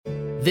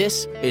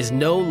This is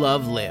Know,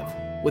 Love, Live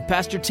with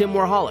Pastor Tim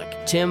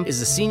Warholic. Tim is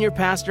the senior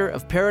pastor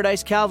of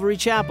Paradise Calvary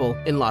Chapel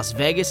in Las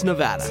Vegas,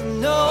 Nevada. To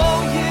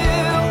know you,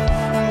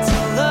 to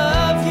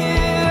love you,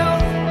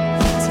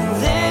 to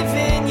live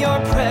in your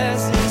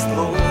presence,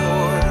 Lord.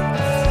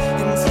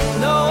 And to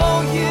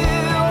know you,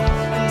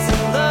 and to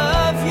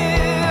love you,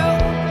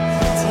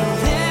 to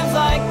live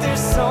like there's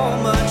so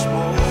much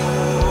more.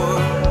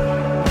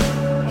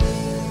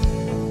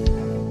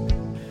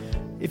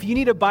 If you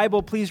need a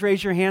Bible, please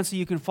raise your hand so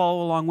you can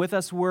follow along with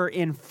us. We're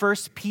in 1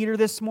 Peter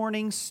this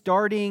morning,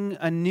 starting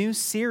a new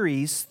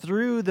series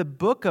through the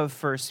book of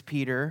 1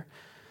 Peter.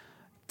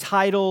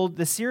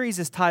 The series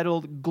is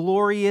titled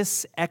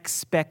Glorious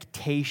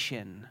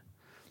Expectation.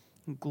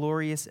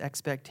 Glorious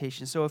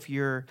Expectation. So if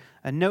you're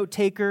a note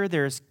taker,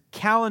 there's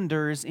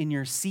calendars in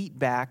your seat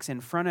backs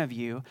in front of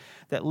you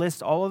that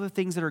list all of the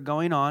things that are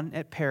going on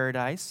at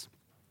Paradise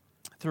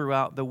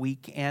throughout the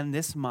week and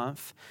this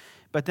month.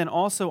 But then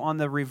also on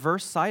the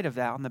reverse side of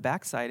that, on the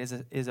back side,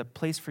 is a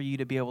place for you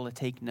to be able to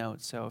take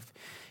notes. So if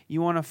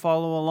you want to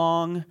follow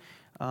along,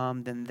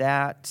 then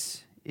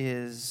that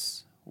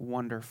is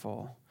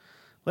wonderful.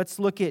 Let's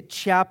look at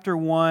chapter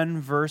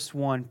 1, verse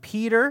 1.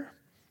 Peter,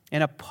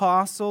 an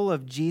apostle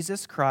of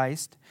Jesus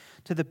Christ,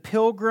 to the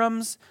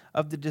pilgrims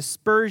of the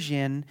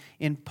dispersion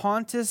in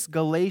Pontus,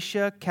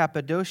 Galatia,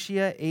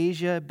 Cappadocia,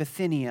 Asia,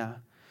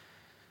 Bithynia.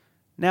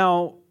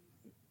 Now,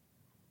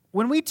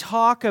 when we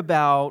talk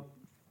about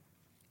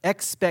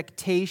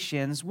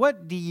expectations,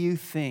 what do you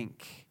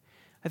think?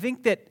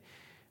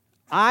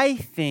 I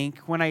think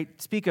when I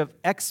speak of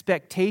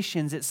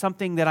expectations, it's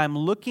something that I'm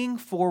looking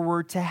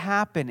forward to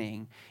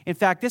happening. In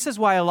fact, this is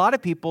why a lot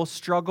of people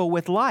struggle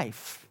with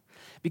life.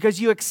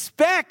 Because you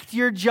expect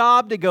your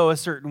job to go a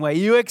certain way.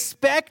 You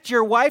expect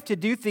your wife to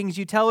do things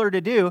you tell her to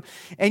do.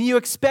 And you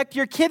expect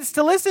your kids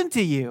to listen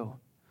to you.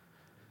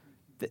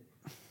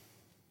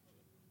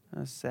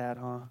 That's sad,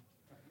 huh?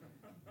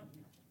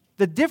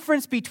 The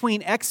difference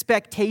between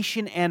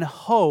expectation and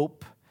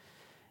hope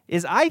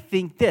is, I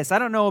think this. I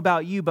don't know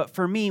about you, but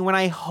for me, when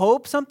I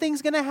hope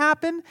something's going to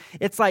happen,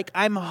 it's like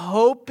I'm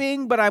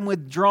hoping, but I'm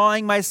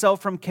withdrawing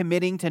myself from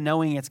committing to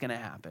knowing it's going to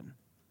happen.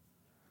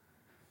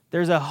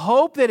 There's a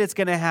hope that it's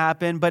going to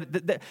happen,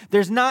 but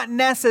there's not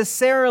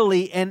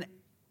necessarily an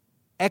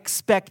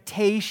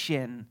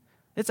expectation.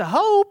 It's a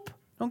hope.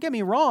 Don't get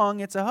me wrong,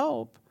 it's a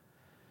hope.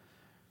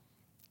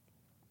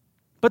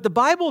 But the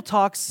Bible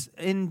talks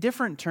in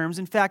different terms.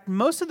 In fact,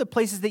 most of the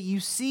places that you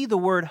see the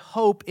word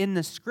hope in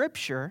the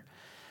Scripture,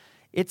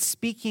 it's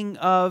speaking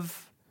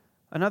of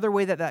another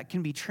way that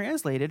can be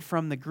translated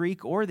from the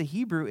Greek or the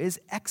Hebrew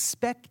is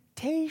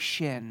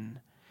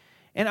expectation.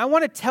 And I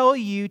want to tell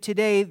you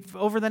today,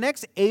 over the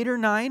next 8 or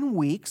 9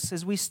 weeks,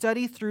 as we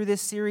study through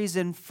this series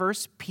in 1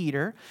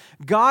 Peter,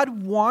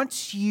 God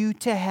wants you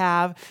to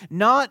have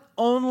not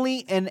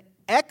only an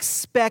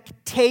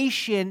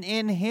expectation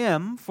in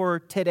Him for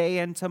today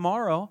and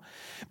tomorrow,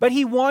 but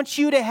He wants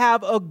you to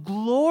have a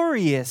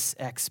glorious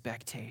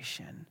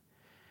expectation.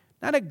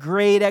 Not a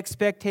great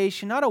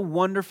expectation, not a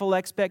wonderful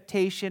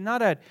expectation,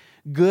 not a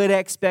good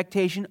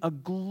expectation, a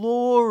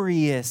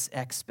glorious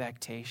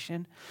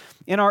expectation.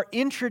 In our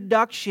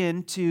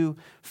introduction to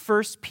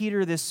 1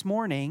 Peter this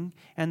morning,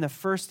 and the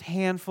first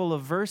handful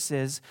of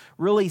verses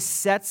really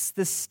sets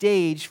the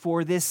stage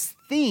for this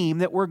theme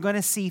that we're going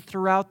to see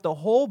throughout the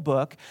whole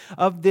book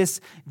of this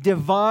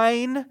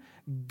divine,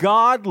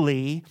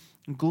 godly,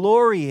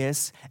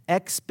 glorious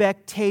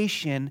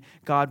expectation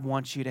God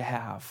wants you to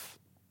have.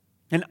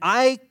 And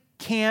I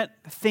can't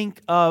think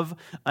of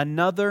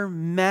another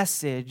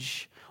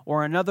message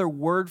or another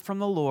word from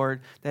the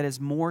Lord that is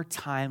more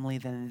timely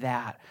than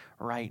that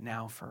right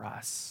now for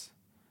us.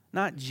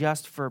 Not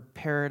just for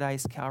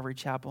Paradise Calvary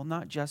Chapel,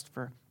 not just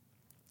for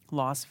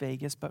Las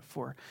Vegas, but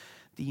for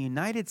the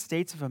United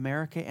States of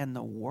America and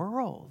the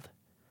world.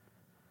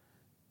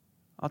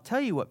 I'll tell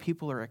you what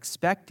people are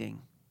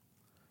expecting.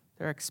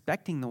 They're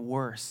expecting the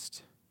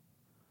worst.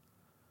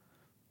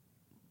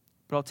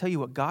 But I'll tell you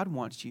what God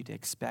wants you to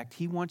expect.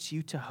 He wants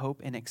you to hope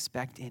and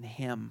expect in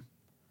Him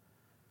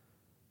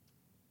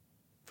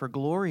for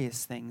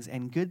glorious things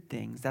and good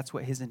things. That's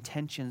what His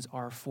intentions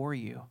are for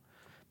you.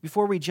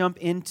 Before we jump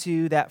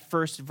into that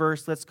first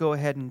verse, let's go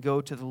ahead and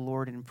go to the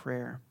Lord in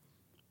prayer.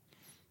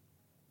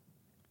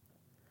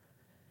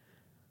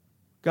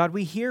 God,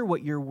 we hear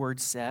what your word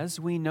says.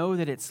 We know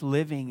that it's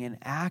living and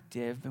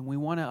active, and we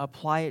want to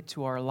apply it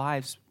to our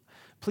lives.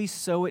 Please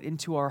sow it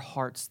into our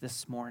hearts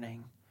this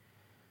morning,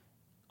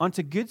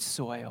 onto good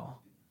soil,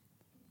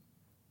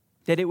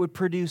 that it would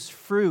produce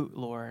fruit,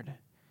 Lord,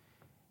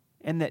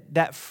 and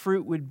that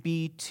fruit would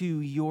be to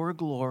your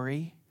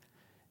glory,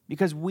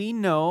 because we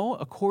know,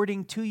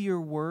 according to your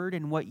word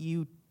and what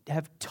you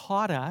have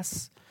taught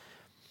us,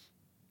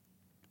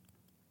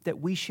 that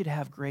we should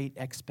have great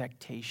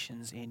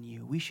expectations in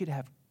you. We should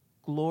have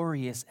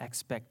glorious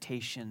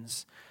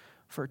expectations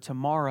for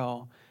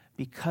tomorrow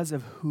because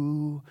of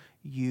who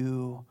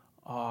you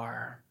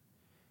are.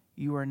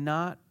 You are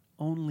not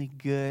only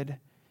good,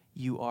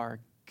 you are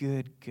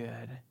good.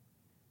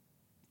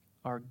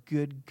 our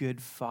good,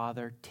 good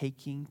Father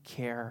taking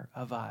care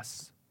of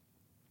us.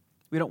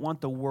 We don't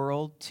want the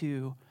world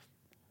to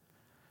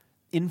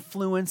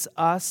influence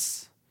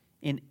us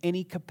in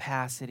any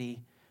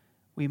capacity.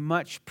 We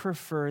much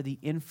prefer the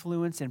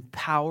influence and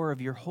power of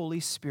your Holy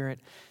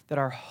Spirit, that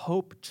our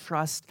hope,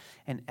 trust,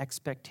 and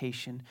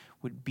expectation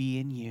would be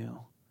in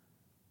you.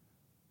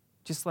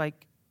 Just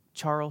like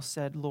Charles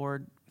said,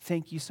 Lord,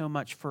 thank you so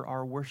much for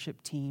our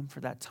worship team, for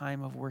that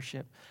time of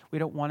worship. We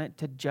don't want it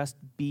to just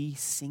be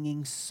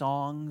singing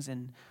songs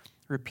and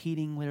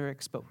repeating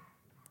lyrics, but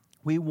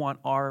we want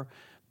our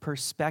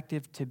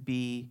perspective to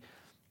be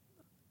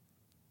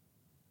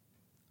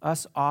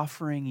us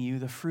offering you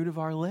the fruit of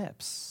our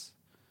lips,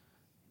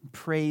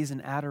 praise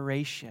and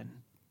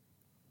adoration.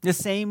 The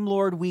same,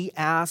 Lord, we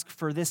ask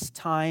for this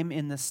time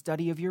in the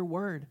study of your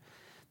word,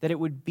 that it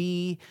would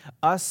be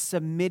us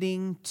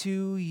submitting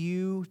to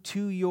you,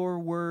 to your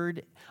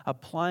word,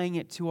 applying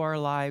it to our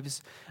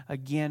lives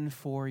again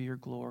for your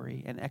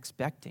glory and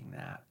expecting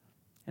that.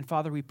 And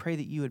Father, we pray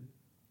that you would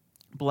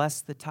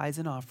bless the tithes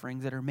and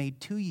offerings that are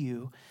made to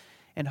you,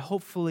 and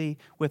hopefully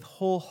with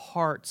whole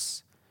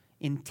hearts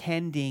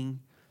intending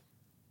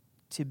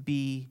to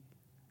be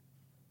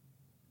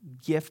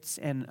gifts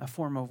and a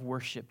form of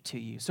worship to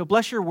you. So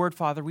bless your word,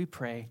 Father, we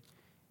pray.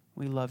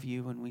 We love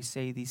you, and we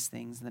say these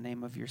things in the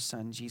name of your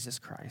Son, Jesus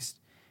Christ.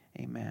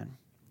 Amen.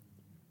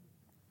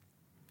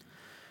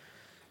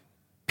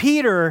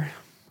 Peter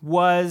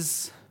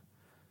was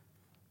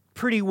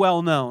pretty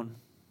well known,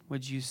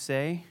 would you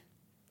say?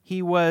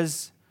 He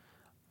was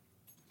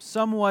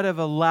somewhat of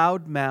a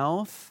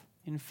loudmouth.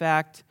 In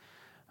fact,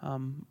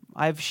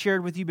 I've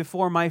shared with you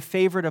before, my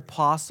favorite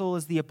apostle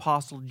is the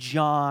Apostle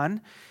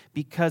John,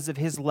 because of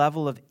his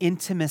level of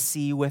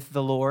intimacy with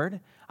the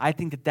Lord. I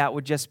think that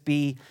would just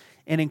be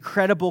an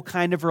incredible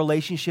kind of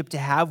relationship to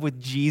have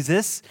with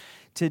Jesus,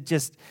 to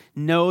just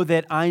know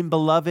that I'm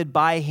beloved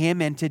by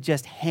him and to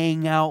just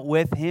hang out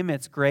with him.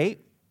 It's great.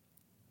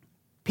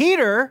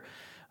 Peter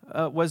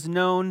was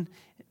known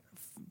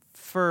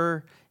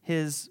for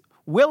his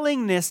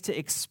willingness to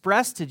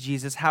express to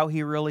Jesus how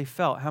he really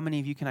felt. How many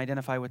of you can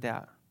identify with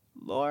that?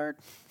 Lord.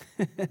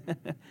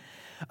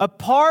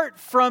 Apart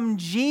from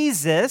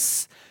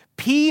Jesus,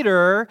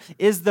 Peter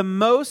is the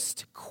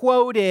most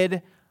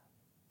quoted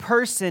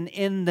person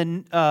in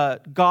the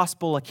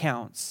gospel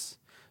accounts.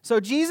 So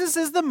Jesus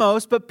is the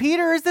most, but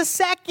Peter is the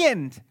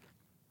second.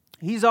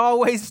 He's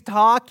always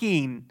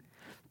talking.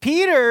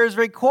 Peter is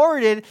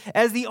recorded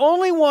as the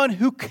only one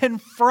who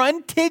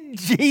confronted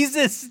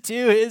Jesus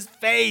to his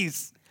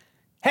face.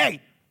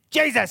 Hey,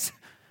 Jesus,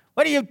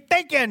 what are you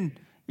thinking?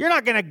 You're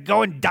not going to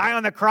go and die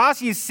on the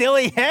cross, you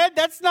silly head.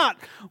 That's not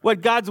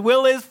what God's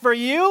will is for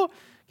you.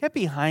 Get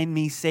behind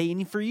me,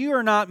 Satan, for you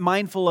are not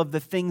mindful of the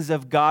things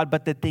of God,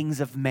 but the things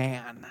of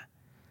man.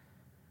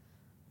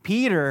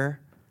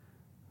 Peter,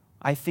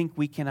 I think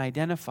we can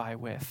identify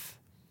with.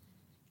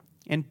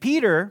 And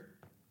Peter,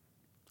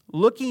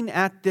 looking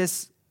at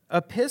this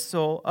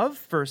epistle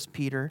of 1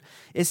 Peter,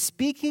 is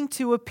speaking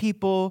to a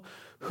people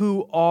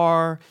who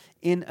are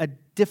in a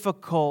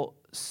difficult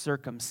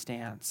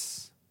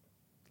circumstance.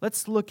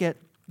 Let's look at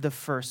the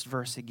first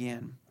verse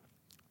again.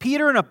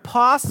 Peter, an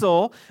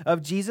apostle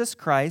of Jesus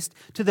Christ,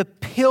 to the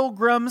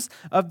pilgrims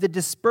of the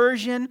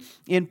dispersion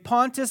in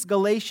Pontus,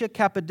 Galatia,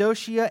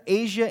 Cappadocia,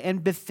 Asia,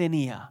 and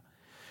Bithynia.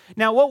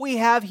 Now, what we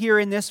have here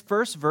in this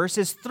first verse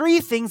is three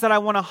things that I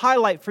want to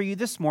highlight for you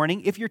this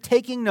morning. If you're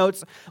taking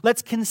notes,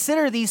 let's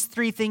consider these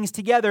three things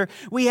together.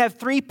 We have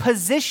three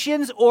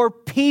positions or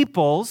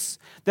peoples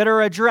that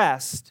are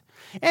addressed.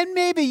 And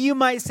maybe you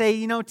might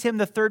say, Tim,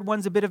 the third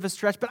one's a bit of a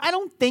stretch, but I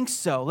don't think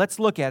so. Let's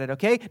look at it,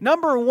 okay?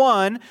 Number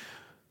one,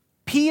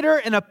 Peter,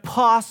 an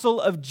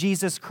apostle of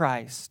Jesus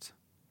Christ.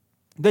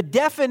 The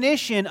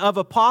definition of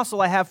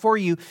apostle I have for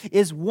you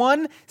is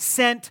one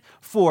sent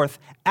forth,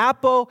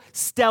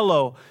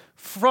 apostello,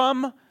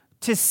 from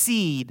to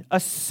seed, a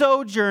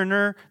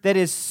sojourner that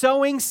is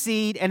sowing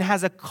seed and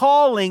has a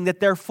calling that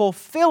they're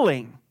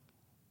fulfilling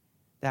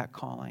that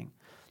calling.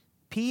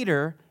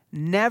 Peter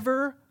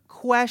never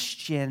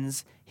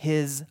questions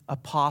his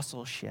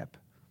apostleship.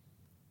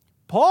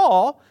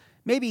 Paul,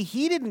 maybe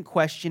he didn't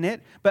question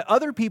it, but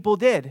other people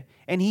did,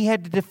 and he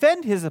had to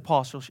defend his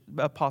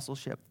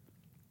apostleship.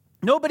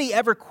 Nobody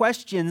ever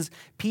questions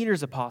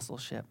Peter's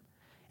apostleship,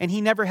 and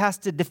he never has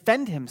to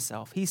defend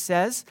himself. He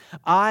says,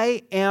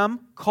 I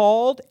am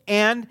called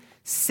and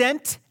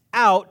sent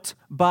out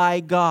by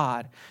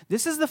God.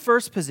 This is the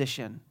first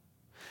position.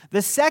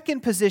 The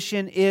second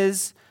position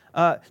is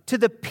to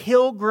the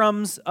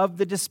pilgrims of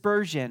the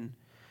dispersion.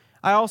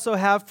 I also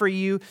have for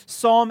you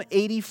Psalm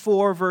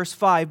 84, verse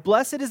 5.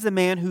 Blessed is the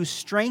man whose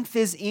strength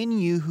is in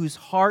you, whose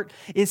heart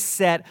is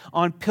set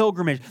on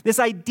pilgrimage. This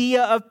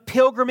idea of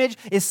pilgrimage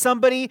is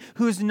somebody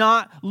who's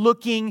not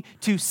looking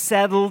to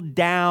settle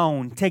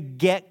down, to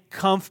get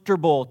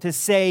comfortable, to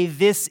say,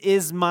 this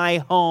is my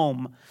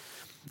home.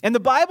 And the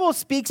Bible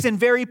speaks in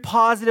very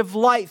positive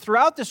light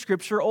throughout the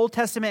Scripture, Old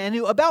Testament and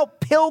New,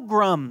 about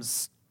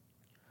pilgrims.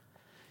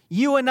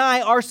 You and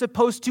I are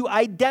supposed to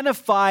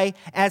identify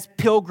as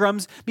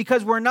pilgrims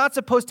because we're not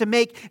supposed to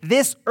make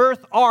this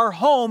earth our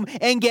home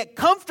and get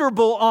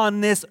comfortable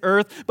on this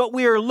earth, but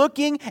we are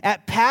looking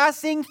at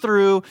passing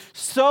through,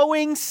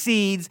 sowing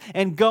seeds,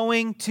 and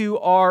going to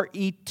our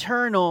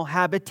eternal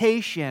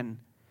habitation.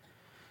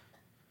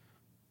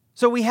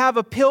 So we have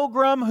a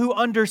pilgrim who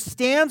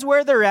understands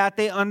where they're at,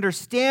 they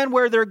understand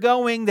where they're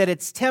going, that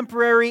it's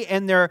temporary,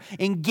 and they're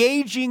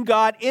engaging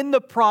God in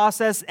the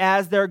process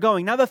as they're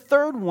going. Now the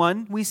third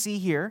one we see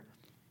here,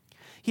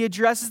 he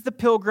addresses the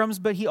pilgrims,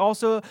 but he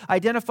also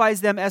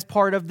identifies them as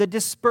part of the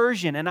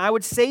dispersion. And I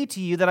would say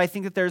to you that I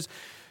think that there's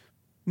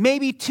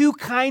maybe two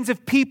kinds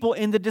of people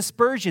in the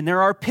dispersion.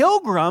 There are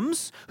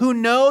pilgrims who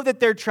know that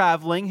they're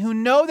traveling, who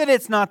know that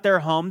it's not their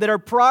home, that are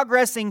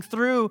progressing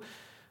through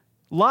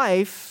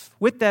life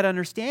with that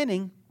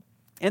understanding.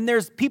 And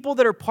there's people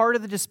that are part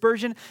of the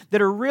dispersion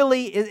that are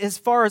really, as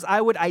far as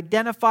I would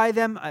identify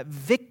them,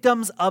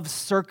 victims of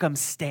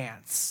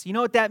circumstance. You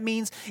know what that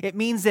means? It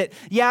means that,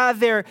 yeah,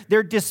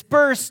 they're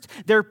dispersed,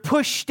 they're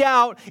pushed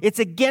out, it's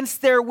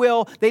against their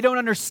will, they don't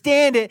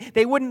understand it,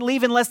 they wouldn't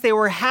leave unless they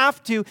were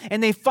have to,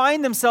 and they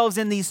find themselves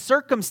in these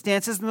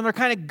circumstances, and then they're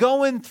kind of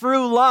going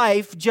through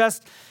life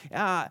just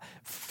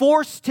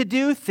forced to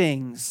do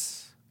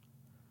things.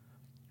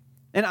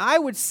 And I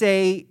would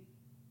say,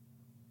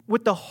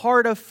 with the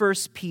heart of 1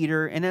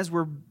 Peter, and as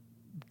we're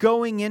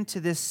going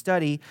into this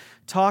study,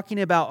 talking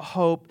about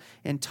hope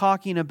and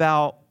talking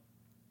about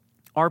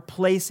our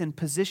place and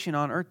position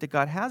on earth that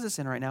God has us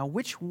in right now,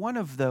 which one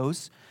of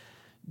those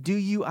do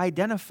you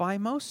identify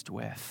most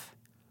with?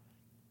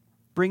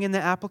 Bring in the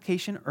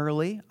application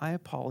early, I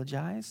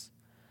apologize.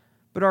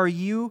 But are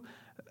you,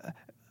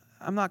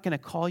 I'm not going to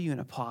call you an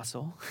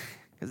apostle,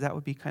 because that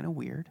would be kind of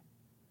weird.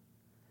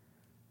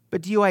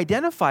 But do you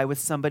identify with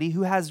somebody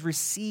who has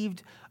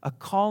received a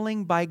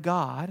calling by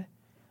God,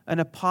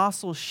 an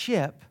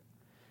apostleship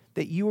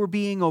that you are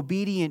being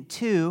obedient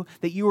to,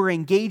 that you are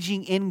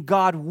engaging in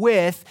God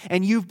with,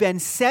 and you've been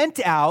sent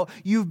out,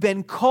 you've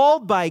been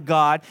called by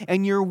God,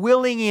 and you're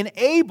willing and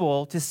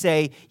able to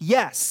say,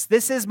 yes,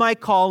 this is my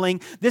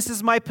calling, this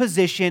is my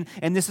position,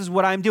 and this is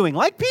what I'm doing,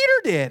 like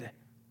Peter did.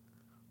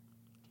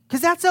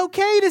 Because that's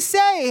okay to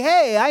say,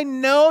 hey, I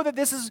know that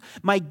this is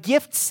my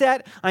gift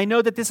set. I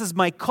know that this is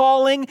my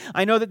calling.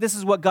 I know that this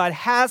is what God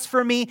has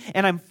for me,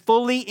 and I'm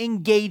fully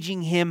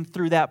engaging Him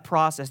through that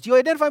process. Do you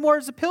identify more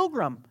as a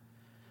pilgrim?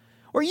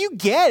 Or you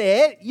get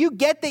it. You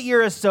get that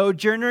you're a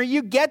sojourner.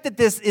 You get that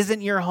this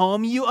isn't your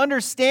home. You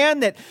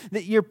understand that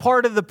you're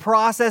part of the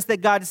process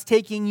that God is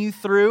taking you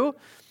through,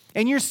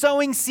 and you're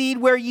sowing seed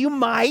where you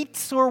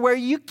might or where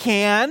you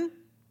can.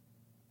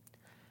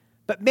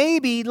 But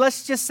maybe,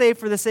 let's just say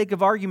for the sake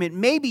of argument,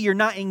 maybe you're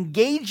not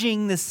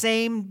engaging the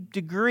same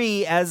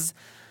degree as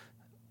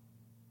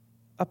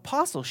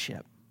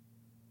apostleship.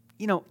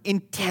 You know,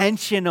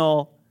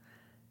 intentional,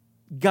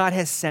 God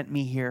has sent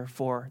me here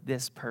for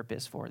this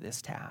purpose, for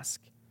this task.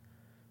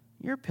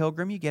 You're a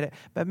pilgrim, you get it.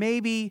 But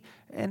maybe,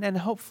 and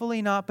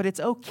hopefully not, but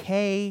it's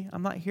okay.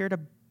 I'm not here to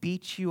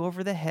beat you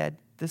over the head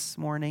this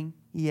morning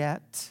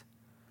yet.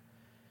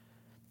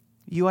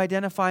 You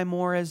identify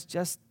more as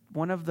just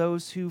one of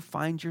those who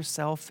find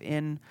yourself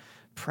in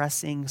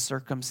pressing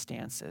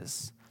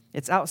circumstances.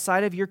 It's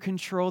outside of your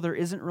control. There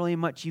isn't really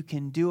much you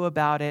can do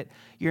about it.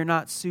 You're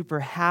not super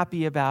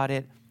happy about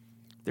it.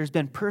 There's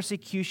been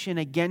persecution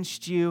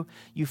against you.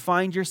 You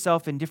find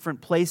yourself in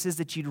different places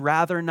that you'd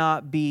rather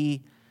not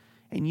be,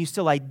 and you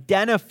still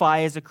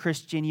identify as a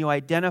Christian. You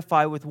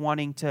identify with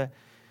wanting to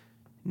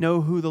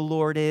know who the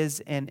Lord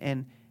is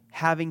and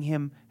having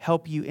Him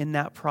help you in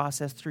that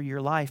process through your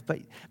life.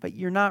 But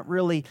you're not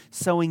really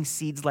sowing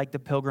seeds like the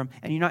pilgrim,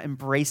 and you're not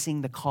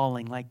embracing the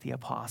calling like the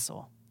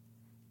apostle.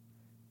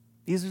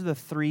 These are the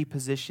three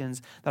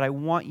positions that I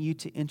want you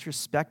to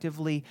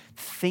introspectively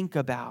think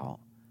about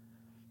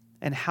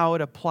and how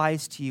it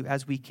applies to you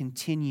as we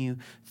continue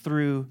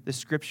through the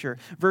Scripture.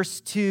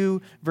 Verse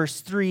 2,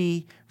 verse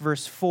 3,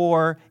 verse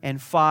 4,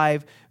 and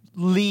 5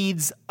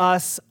 leads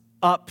us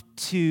up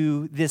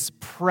to this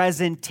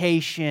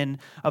presentation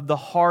of the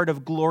heart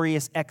of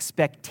glorious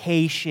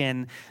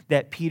expectation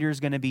that Peter's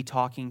going to be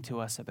talking to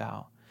us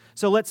about.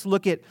 So let's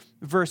look at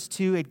verse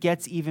 2. It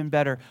gets even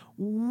better.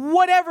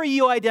 Whatever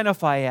you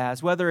identify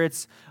as, whether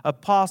it's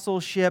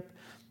apostleship,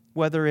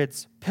 whether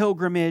it's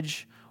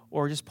pilgrimage,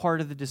 or just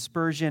part of the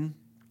dispersion,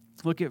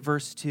 look at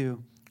verse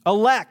 2.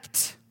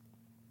 Elect,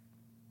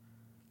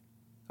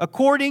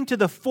 according to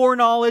the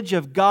foreknowledge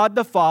of God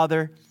the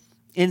Father,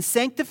 in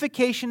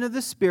sanctification of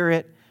the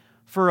Spirit,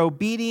 for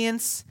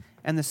obedience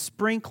and the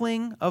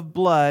sprinkling of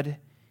blood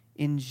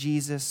in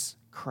Jesus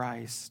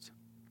Christ.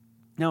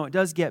 Now, it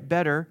does get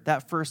better.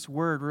 That first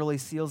word really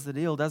seals the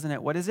deal, doesn't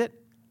it? What is it?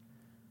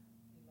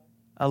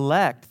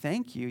 Elect.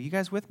 Thank you. You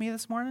guys with me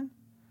this morning?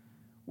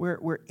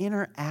 We're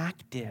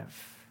interactive.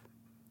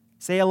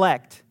 Say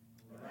elect.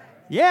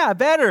 Yeah,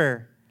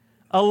 better.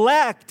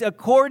 Elect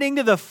according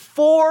to the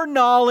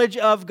foreknowledge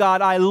of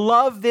God. I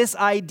love this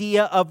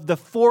idea of the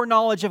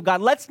foreknowledge of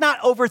God. Let's not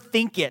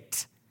overthink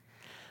it.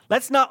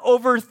 Let's not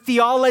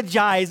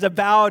over-theologize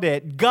about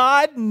it.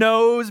 God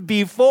knows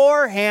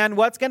beforehand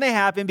what's going to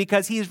happen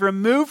because he's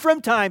removed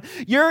from time.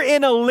 You're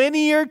in a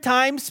linear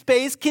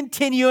time-space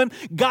continuum.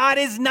 God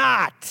is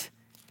not.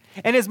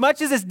 And as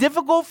much as it's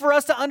difficult for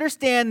us to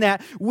understand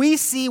that, we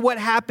see what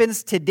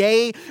happens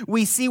today.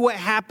 We see what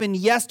happened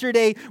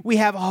yesterday. We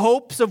have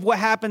hopes of what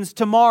happens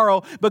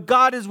tomorrow. But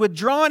God is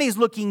withdrawn. He's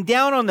looking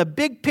down on the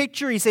big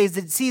picture. He says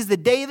that sees the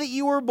day that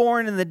you were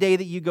born and the day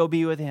that you go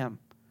be with him.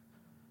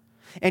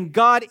 And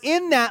God,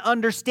 in that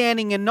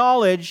understanding and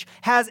knowledge,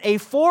 has a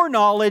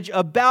foreknowledge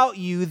about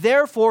you.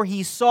 Therefore,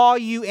 he saw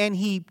you and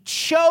he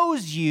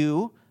chose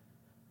you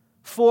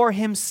for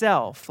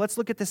himself. Let's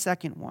look at the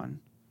second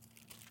one.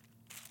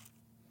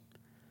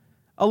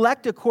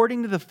 Elect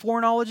according to the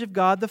foreknowledge of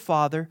God the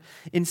Father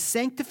in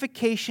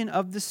sanctification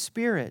of the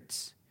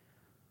Spirit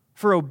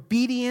for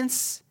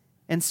obedience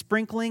and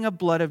sprinkling of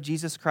blood of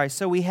Jesus Christ.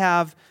 So we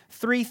have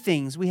three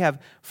things. We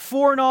have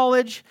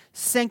foreknowledge,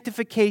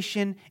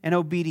 sanctification, and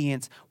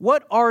obedience.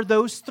 What are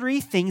those three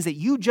things that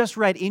you just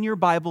read in your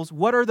Bibles?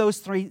 What are those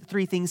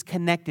three things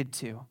connected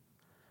to?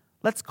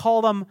 Let's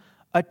call them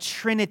a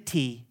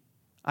Trinity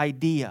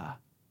idea.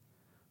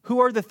 Who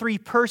are the three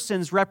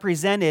persons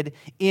represented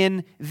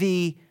in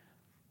the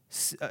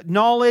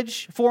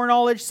knowledge,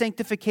 foreknowledge,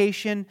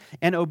 sanctification,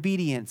 and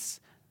obedience?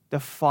 The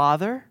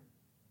Father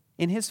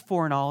in his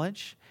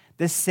foreknowledge,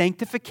 the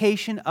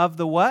sanctification of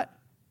the what?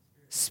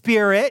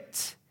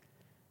 Spirit.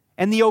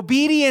 And the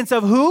obedience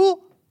of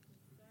who?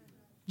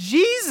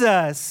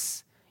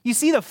 Jesus. You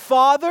see, the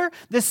Father,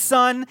 the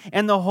Son,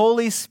 and the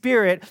Holy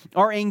Spirit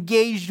are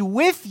engaged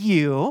with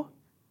you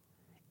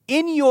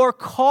in your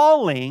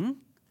calling.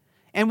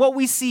 And what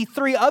we see,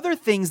 three other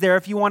things there,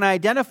 if you want to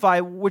identify,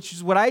 which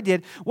is what I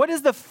did. What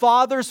does the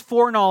Father's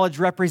foreknowledge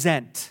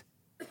represent?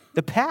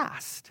 The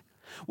past.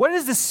 What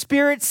does the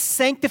Spirit's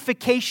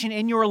sanctification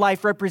in your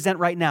life represent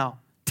right now?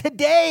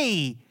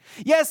 Today.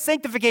 Yes,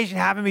 sanctification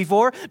happened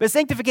before, but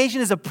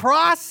sanctification is a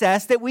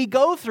process that we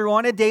go through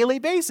on a daily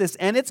basis,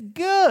 and it's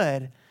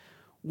good.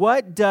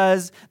 What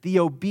does the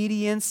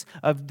obedience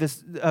of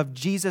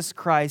Jesus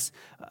Christ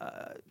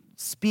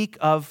speak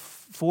of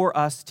for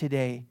us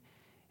today?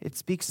 It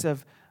speaks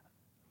of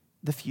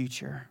the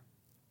future.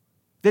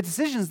 The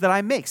decisions that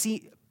I make.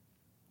 See,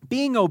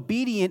 being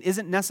obedient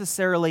isn't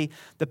necessarily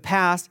the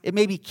past. It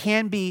maybe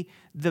can be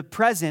the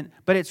present,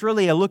 but it's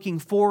really a looking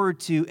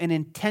forward to an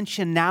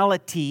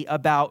intentionality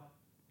about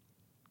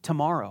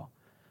tomorrow.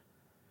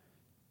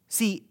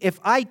 See, if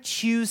I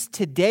choose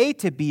today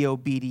to be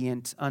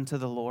obedient unto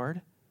the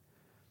Lord,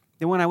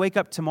 then when I wake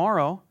up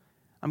tomorrow,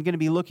 I'm going to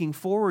be looking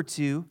forward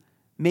to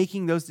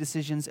making those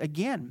decisions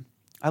again.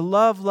 I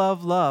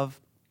love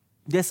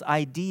this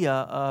idea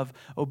of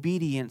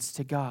obedience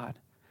to God.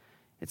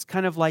 It's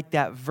kind of like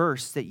that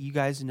verse that you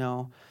guys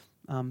know.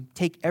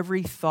 Take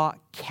every thought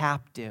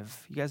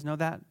captive. You guys know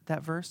that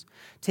verse?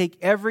 Take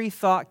every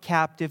thought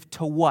captive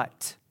to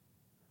what?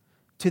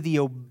 To the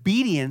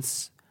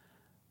obedience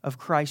of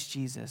Christ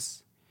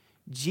Jesus.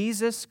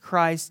 Jesus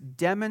Christ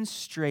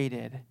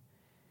demonstrated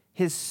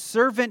his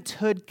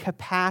servanthood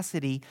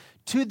capacity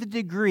to the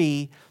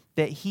degree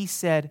that he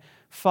said,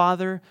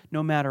 Father,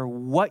 no matter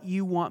what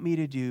you want me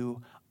to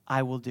do,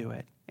 I will do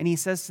it. And he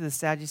says to the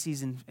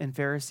Sadducees and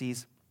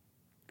Pharisees,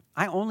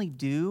 I only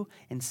do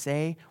and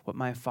say what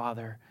my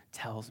Father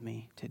tells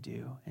me to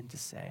do and to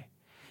say.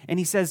 And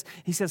he says,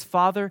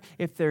 Father,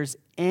 if there's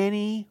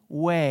any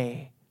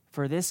way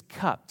for this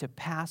cup to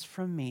pass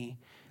from me,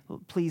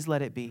 please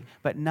let it be.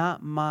 But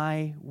not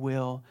my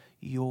will,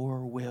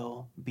 your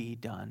will be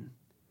done.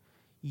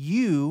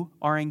 You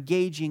are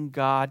engaging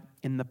God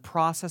in the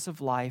process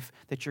of life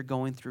that you're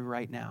going through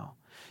right now.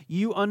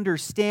 You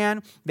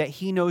understand that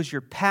he knows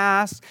your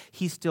past.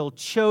 He still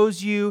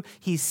chose you.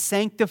 He's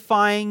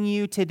sanctifying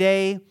you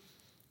today.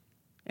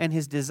 And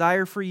his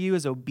desire for you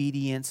is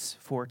obedience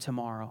for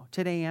tomorrow,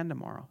 today and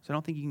tomorrow. So I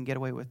don't think you can get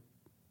away with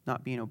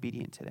not being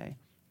obedient today.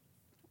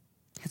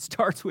 It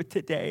starts with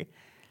today.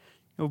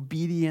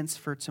 Obedience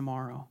for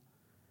tomorrow.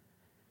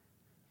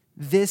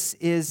 This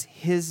is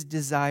his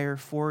desire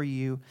for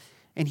you.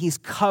 And he's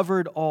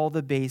covered all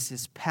the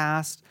bases,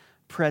 past,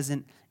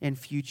 present, and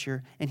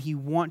future. And he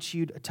wants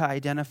you to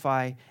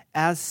identify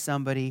as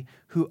somebody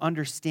who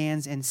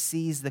understands and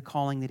sees the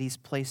calling that he's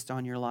placed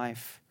on your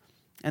life.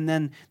 And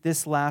then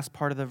this last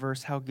part of the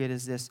verse, how good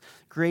is this?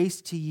 Grace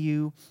to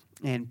you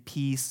and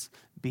peace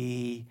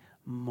be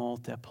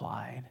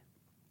multiplied.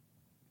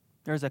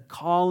 There's a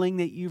calling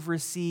that you've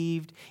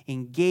received.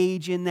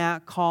 Engage in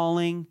that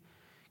calling.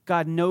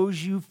 God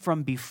knows you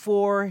from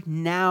before,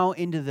 now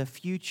into the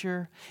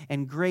future,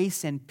 and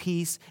grace and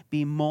peace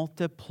be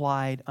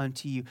multiplied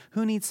unto you.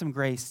 Who needs some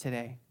grace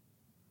today?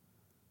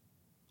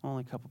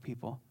 Only a couple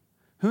people.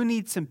 Who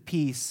needs some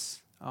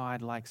peace? Oh,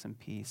 I'd like some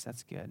peace.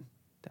 That's good.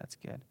 That's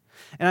good.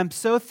 And I'm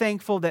so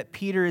thankful that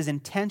Peter is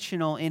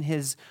intentional in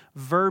his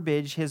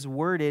verbiage, his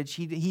wordage.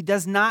 He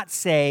does not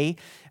say,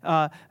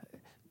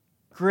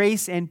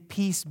 grace and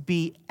peace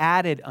be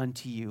added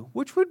unto you,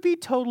 which would be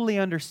totally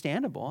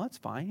understandable. That's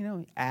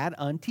fine. Add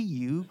unto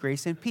you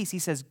grace and peace. He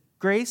says,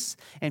 grace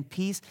and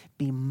peace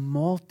be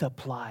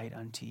multiplied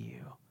unto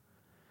you.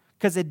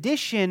 Because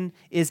addition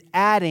is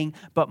adding,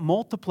 but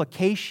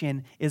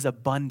multiplication is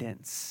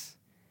abundance.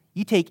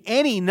 You take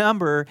any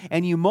number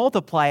and you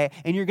multiply it,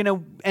 and you're going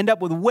to end up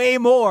with way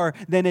more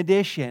than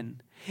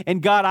addition.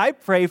 And God, I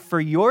pray for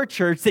your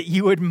church that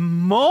you would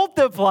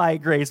multiply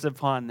grace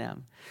upon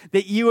them,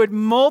 that you would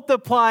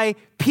multiply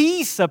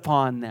peace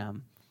upon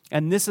them.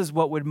 And this is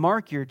what would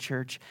mark your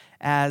church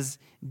as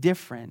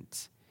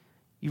different.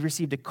 You've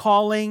received a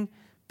calling,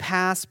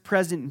 past,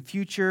 present, and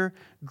future.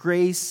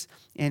 Grace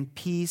and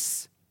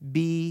peace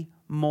be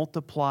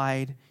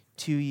multiplied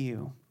to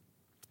you.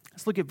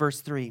 Let's look at verse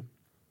 3.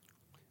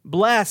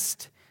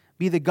 Blessed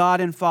be the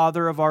God and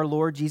Father of our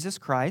Lord Jesus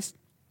Christ,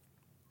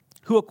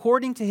 who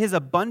according to his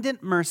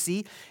abundant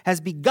mercy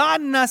has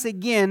begotten us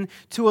again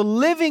to a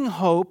living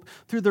hope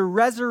through the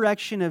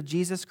resurrection of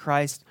Jesus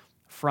Christ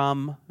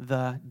from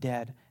the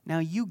dead. Now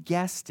you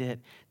guessed it.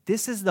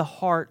 This is the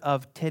heart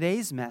of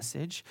today's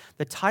message.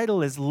 The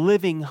title is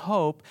Living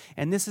Hope,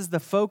 and this is the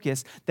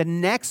focus. The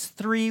next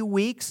 3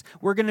 weeks,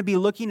 we're going to be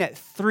looking at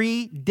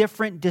 3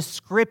 different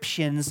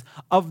descriptions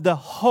of the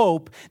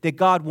hope that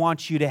God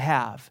wants you to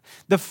have.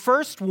 The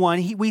first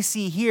one we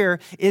see here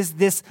is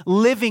this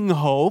living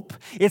hope.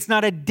 It's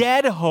not a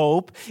dead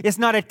hope. It's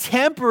not a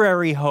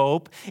temporary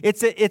hope.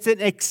 It's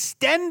an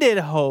extended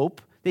hope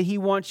that he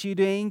wants you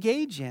to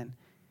engage in.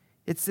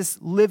 It's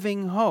this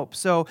living hope.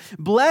 So,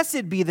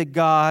 blessed be the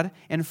God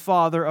and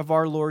Father of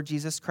our Lord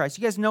Jesus Christ.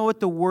 You guys know what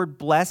the word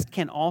blessed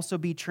can also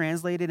be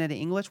translated into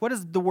English? What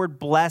does the word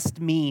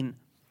blessed mean?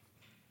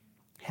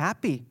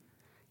 Happy.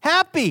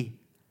 Happy.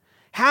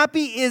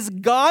 Happy is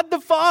God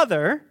the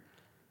Father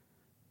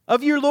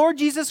of your Lord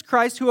Jesus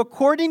Christ, who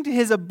according to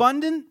his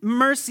abundant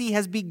mercy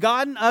has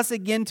begotten us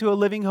again to a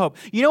living hope.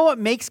 You know what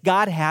makes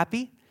God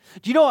happy?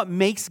 Do you know what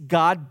makes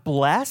God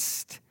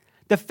blessed?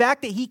 The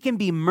fact that he can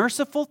be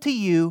merciful to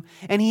you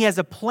and he has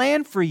a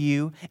plan for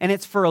you, and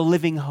it's for a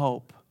living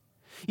hope.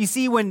 You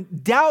see, when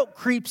doubt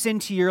creeps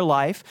into your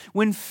life,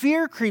 when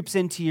fear creeps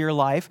into your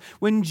life,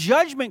 when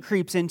judgment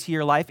creeps into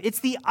your life, it's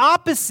the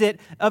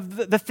opposite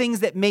of the things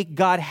that make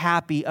God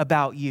happy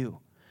about you.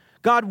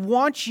 God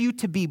wants you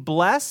to be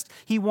blessed.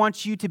 He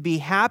wants you to be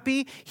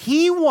happy.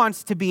 He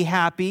wants to be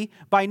happy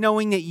by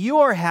knowing that you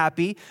are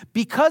happy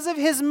because of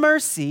his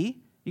mercy.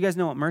 You guys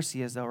know what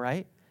mercy is though,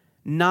 right?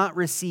 Not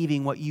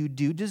receiving what you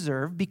do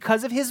deserve.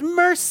 Because of his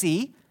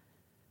mercy,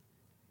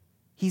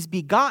 he's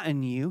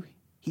begotten you.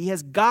 He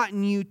has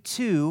gotten you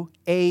to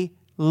a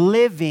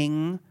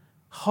living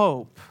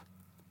hope.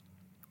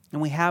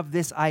 And we have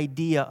this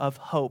idea of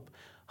hope.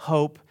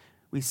 Hope.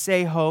 We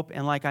say hope,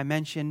 and like I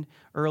mentioned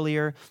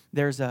earlier,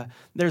 there's a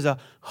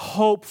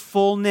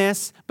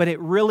hopefulness, but it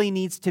really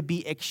needs to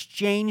be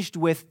exchanged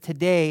with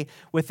today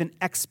with an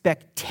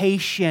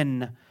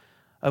expectation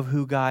of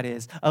who God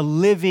is, a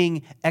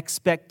living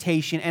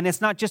expectation. And it's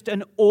not just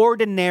an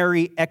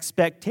ordinary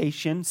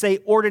expectation. Say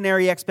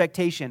ordinary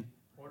expectation.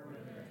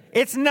 Ordinary.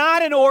 It's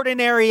not an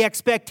ordinary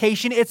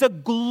expectation. It's a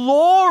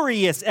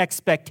glorious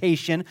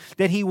expectation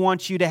that he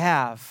wants you to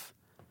have.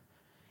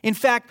 In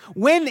fact,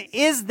 when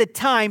is the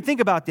time,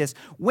 think about this,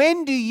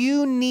 when do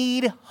you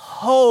need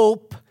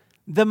hope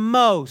the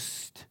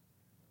most?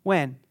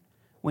 When?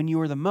 When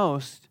you are the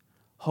most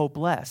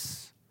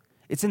hopeless.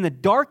 It's in the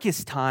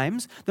darkest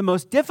times, the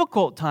most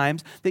difficult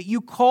times, that you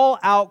cry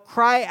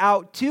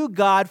out to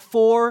God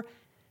for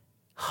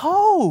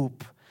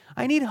hope.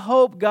 I need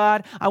hope,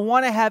 God. I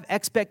want to have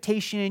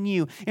expectation in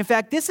you. In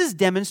fact, this is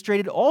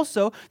demonstrated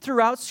also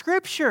throughout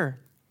Scripture.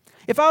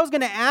 If I was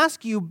going to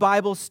ask you,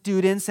 Bible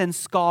students and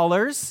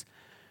scholars,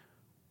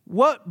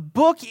 what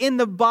book in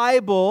the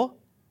Bible,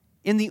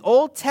 in the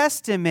Old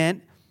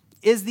Testament,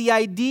 is the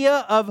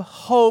idea of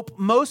hope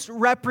most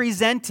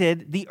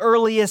represented the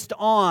earliest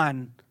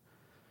on?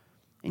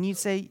 And you'd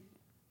say,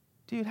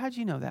 dude, how'd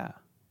you know that?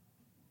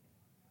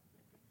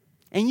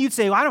 And you'd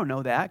say, well, I don't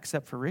know that,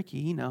 except for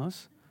Ricky, he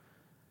knows.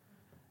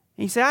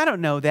 And you say, I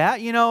don't know that.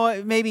 You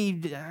know, maybe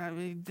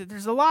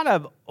there's a lot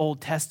of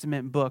Old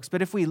Testament books,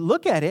 but if we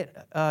look at it,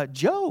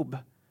 Job,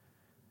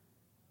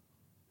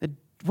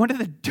 one of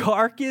the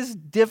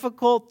darkest,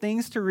 difficult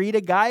things to read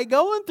a guy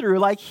going through.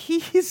 Like,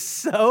 he's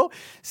so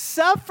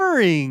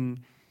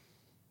suffering.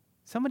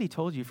 Somebody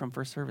told you from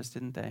first service,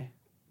 didn't they?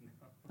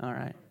 All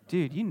right.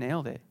 Dude, you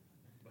nailed it.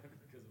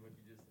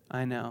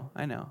 I know.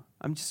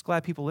 I'm just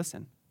glad people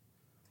listen.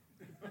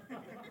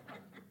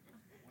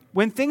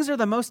 When things are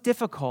the most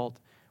difficult,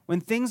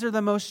 when things are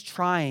the most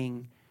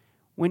trying,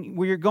 when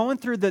you're going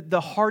through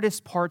the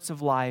hardest parts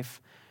of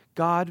life,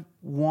 God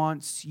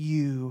wants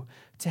you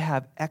to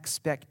have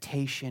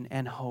expectation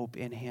and hope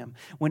in him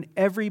when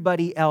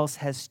everybody else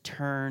has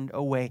turned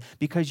away,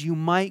 because you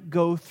might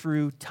go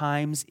through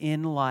times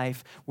in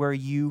life where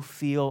you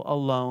feel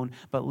alone.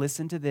 But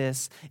listen to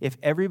this. If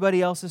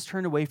everybody else has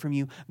turned away from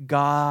you,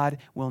 God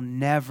will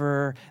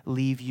never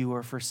leave you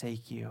or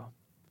forsake you.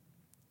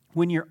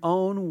 When your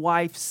own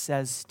wife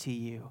says to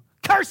you,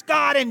 curse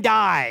God and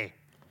die.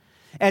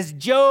 As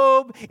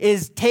Job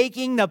is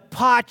taking the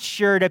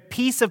potsherd, a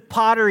piece of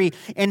pottery,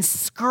 and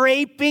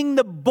scraping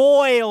the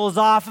boils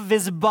off of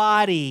his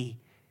body,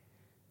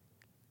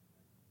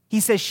 he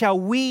says, shall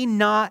we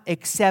not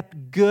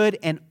accept good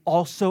and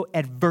also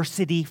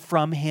adversity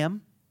from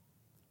him?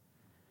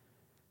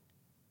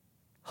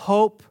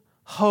 Hope,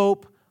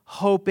 hope,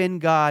 hope in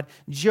God.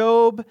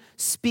 Job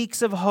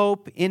speaks of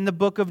hope in the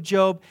book of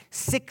Job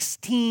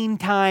 16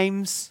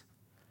 times.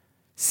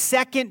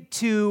 Second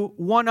to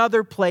one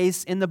other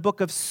place in the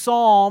book of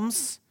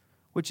Psalms,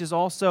 which is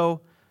also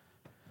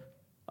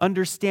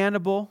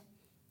understandable.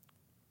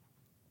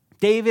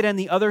 David and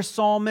the other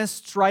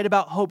psalmists write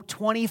about hope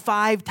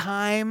 25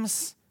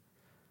 times.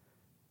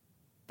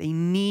 They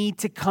need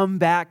to come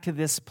back to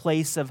this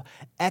place of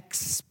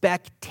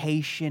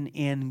expectation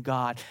in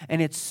God.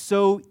 And it's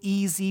so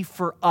easy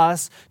for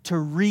us to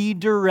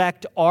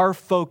redirect our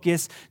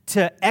focus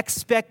to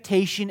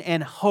expectation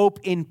and hope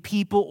in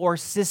people or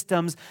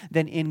systems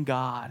than in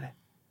God.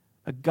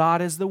 But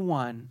God is the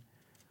one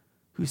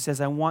who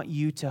says, I want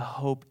you to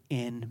hope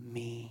in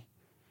me.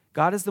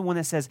 God is the one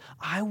that says,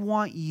 I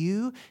want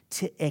you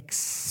to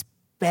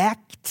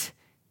expect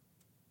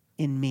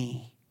in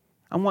me.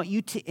 I want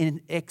you to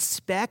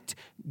expect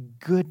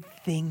good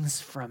things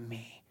from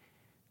me.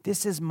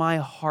 This is my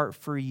heart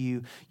for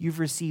you. You've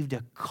received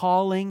a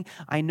calling.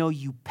 I know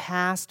you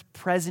past,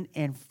 present,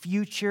 and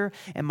future.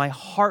 And my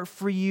heart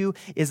for you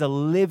is a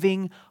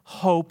living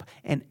hope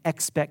and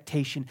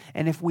expectation.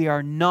 And if we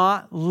are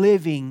not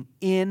living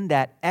in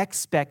that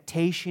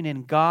expectation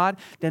in God,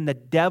 then the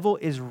devil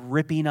is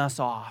ripping us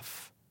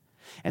off.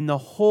 And the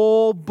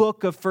whole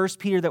book of 1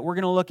 Peter that we're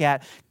going to look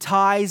at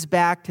ties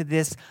back to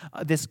this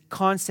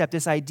concept,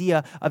 this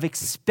idea of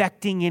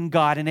expecting in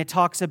God. And it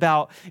talks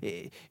about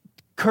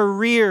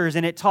careers,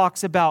 and it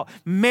talks about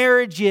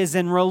marriages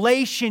and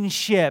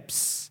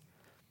relationships.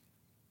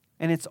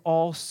 And it's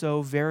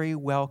also very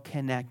well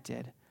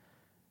connected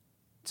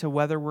to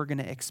whether we're going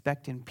to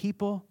expect in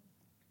people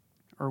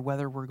or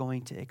whether we're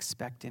going to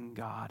expect in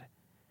God.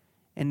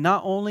 And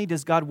not only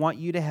does God want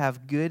you to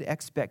have good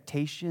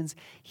expectations,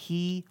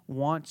 He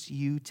wants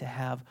you to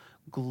have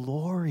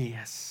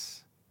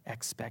glorious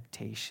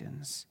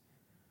expectations.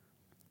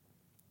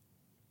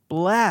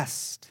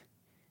 Blessed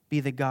be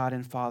the God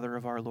and Father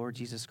of our Lord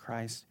Jesus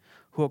Christ,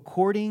 who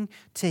according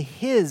to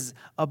His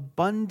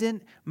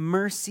abundant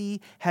mercy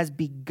has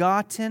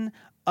begotten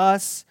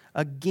us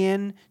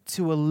again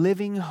to a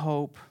living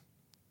hope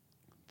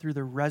through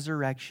the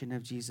resurrection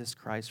of Jesus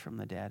Christ from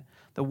the dead.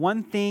 The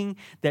one thing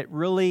that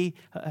really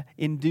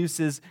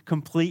induces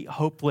complete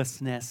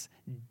hopelessness,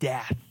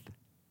 death,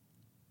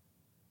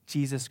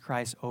 Jesus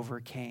Christ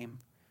overcame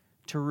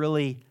to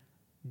really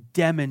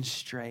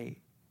demonstrate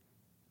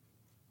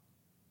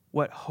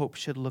what hope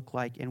should look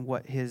like and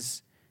what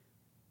His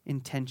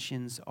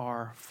intentions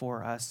are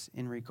for us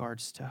in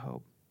regards to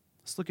hope.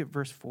 Let's look at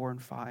verse 4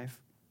 and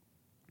 5.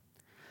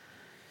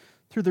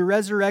 Through the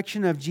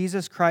resurrection of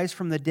Jesus Christ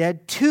from the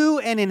dead, to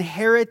an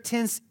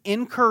inheritance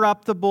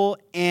incorruptible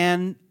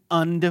and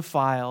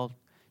undefiled.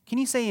 Can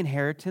you say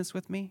inheritance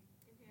with me?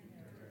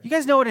 You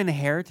guys know what an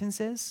inheritance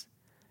is?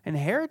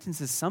 Inheritance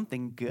is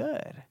something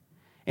good.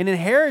 An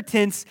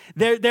inheritance,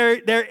 there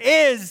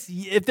is,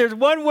 if there's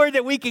one word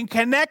that we can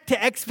connect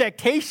to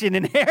expectation,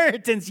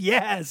 inheritance,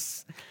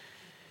 yes.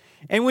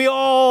 And we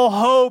all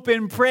hope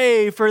and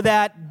pray for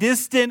that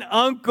distant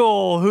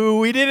uncle who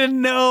we didn't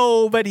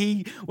know, but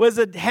he was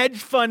a hedge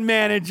fund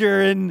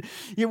manager and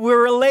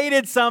we're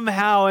related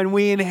somehow and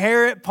we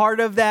inherit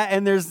part of that.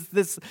 And there's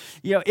this,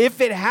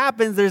 if it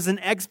happens, there's an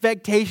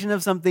expectation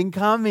of something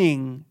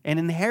coming, an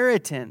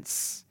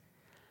inheritance.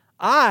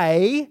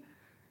 I,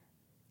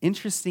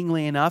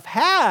 interestingly enough,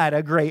 had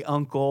a great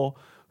uncle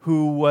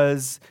who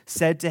was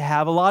said to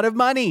have a lot of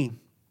money.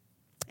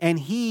 And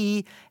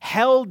he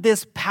held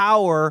this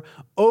power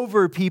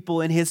over people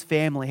in his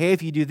family. Hey,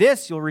 if you do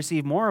this, you'll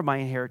receive more of my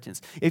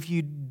inheritance. If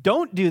you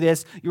don't do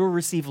this, you'll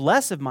receive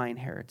less of my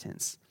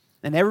inheritance.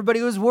 And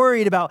everybody was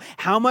worried about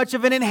how much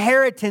of an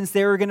inheritance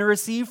they were going to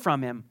receive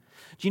from him.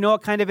 Do you know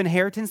what kind of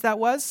inheritance that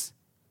was?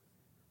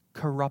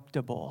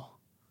 Corruptible.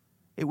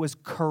 It was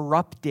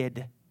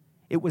corrupted.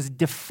 It was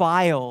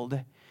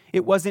defiled.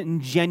 It wasn't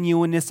in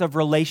genuineness of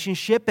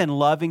relationship and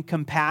love and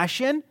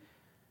compassion.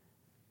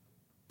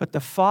 But the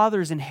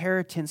Father's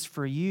inheritance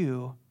for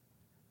you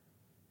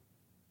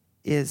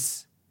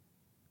is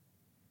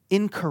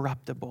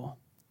incorruptible.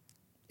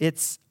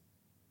 It's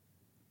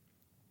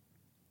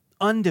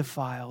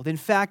undefiled. In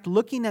fact,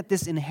 looking at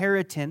this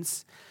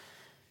inheritance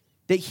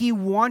that He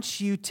wants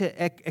you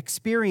to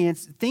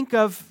experience, think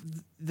of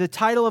the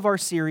title of our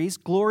series,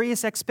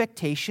 Glorious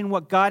Expectation,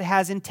 what God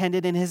has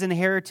intended in His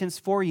inheritance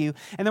for you.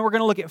 And then we're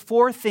going to look at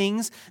 4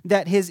 things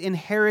that His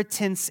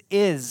inheritance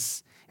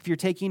is. If you're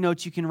taking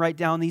notes, you can write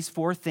down these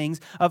 4 things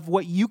of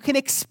what you can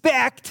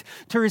expect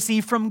to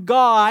receive from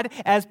God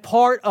as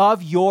part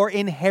of your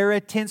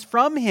inheritance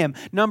from Him.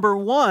 Number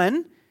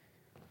 1,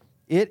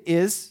 it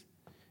is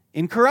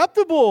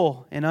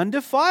incorruptible and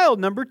undefiled.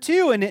 Number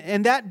 2,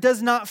 and that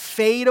does not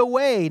fade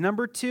away.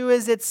 Number 2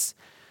 is it's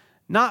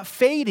Not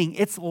fading,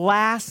 it's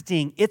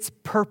lasting, it's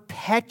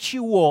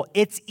perpetual,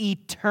 it's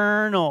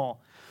eternal.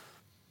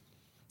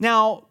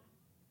 Now,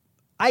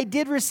 I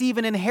did receive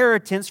an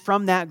inheritance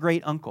from that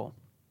great uncle.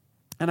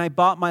 And I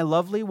bought my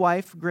lovely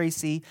wife,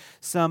 Gracie,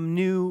 some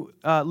new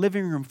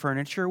living room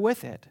furniture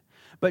with it.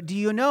 But do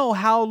you know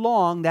how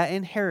long that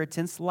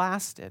inheritance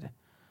lasted?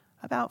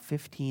 About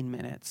 15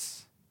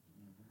 minutes.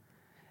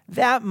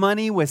 That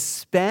money was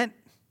spent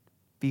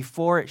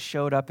before it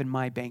showed up in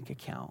my bank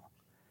account.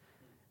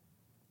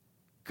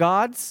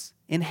 God's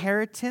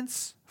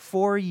inheritance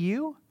for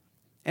you,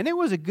 and it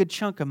was a good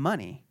chunk of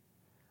money.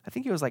 I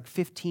think it was like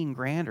 15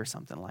 grand or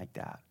something like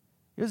that.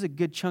 It was a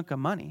good chunk of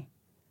money.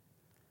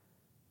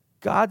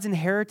 God's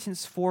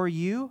inheritance for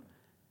you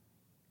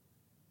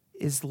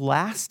is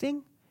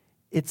lasting.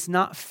 It's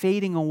not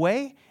fading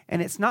away,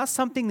 and it's not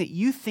something that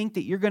you think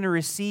that you're going to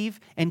receive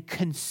and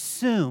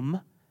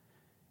consume.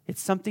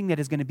 It's something that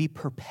is going to be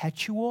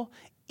perpetual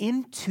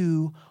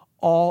into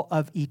all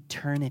of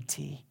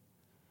eternity.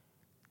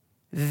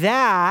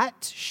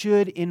 That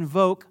should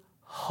invoke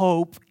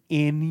hope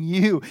in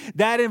you.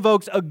 That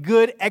invokes a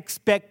good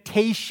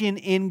expectation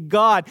in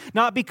God,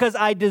 not because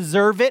I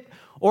deserve it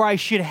or I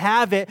should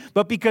have it,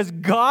 but because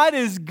God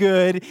is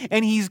good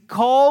and He's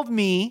called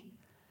me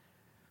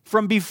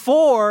from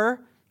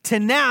before to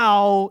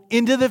now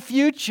into the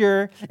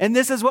future, and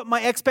this is what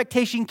my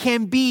expectation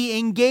can be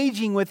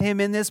engaging with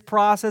Him in this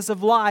process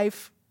of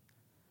life.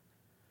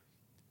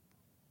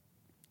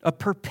 A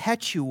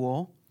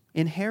perpetual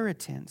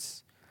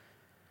inheritance.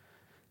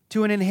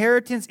 To an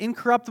inheritance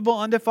incorruptible,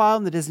 undefiled,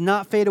 and that does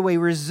not fade away,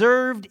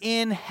 reserved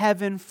in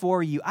heaven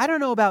for you. I don't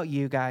know about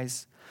you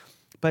guys,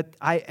 but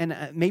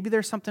maybe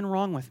there's something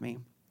wrong with me,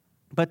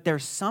 but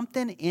there's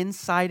something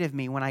inside of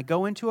me when I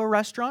go into a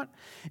restaurant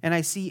and I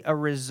see a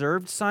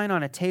reserved sign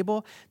on a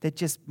table that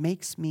just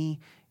makes me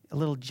a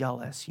little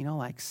jealous. You know,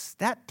 like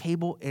that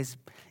table is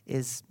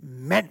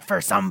meant for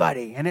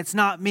somebody and it's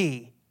not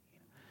me.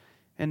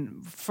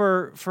 And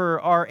for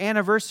our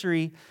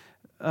anniversary,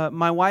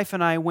 my wife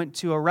and I went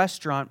to a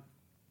restaurant,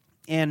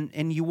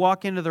 and you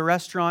walk into the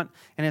restaurant,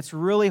 and it's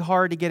really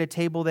hard to get a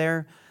table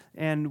there,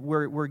 and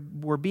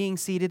we're being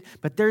seated,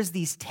 but there's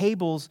these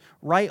tables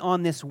right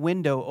on this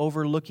window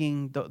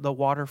overlooking the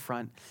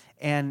waterfront,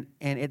 and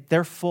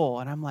they're full,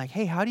 and I'm like,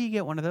 hey, how do you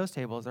get one of those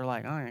tables? They're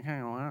like, oh, I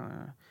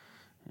can't.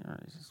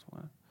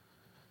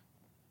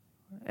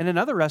 In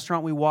another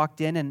restaurant, we walked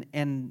in,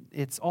 and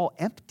it's all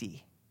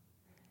empty.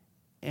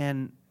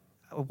 And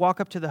I walk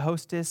up to the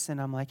hostess, and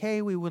I'm like,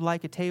 hey, we would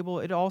like a table.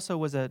 It also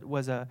was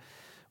a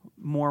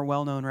more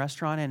well-known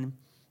restaurant,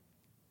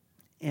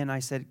 and I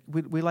said,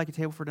 we'd like a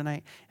table for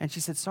tonight. And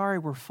she said, sorry,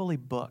 we're fully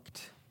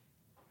booked.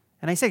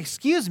 And I said,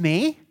 excuse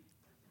me?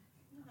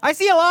 I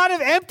see a lot of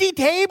empty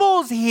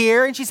tables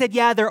here. And she said,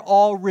 yeah, they're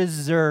all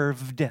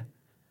reserved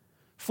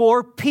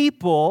for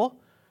people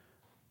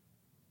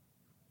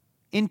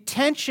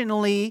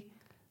intentionally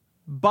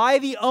by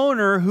the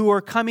owner who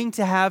are coming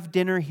to have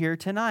dinner here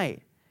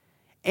tonight.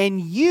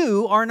 And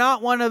you are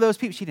not one of those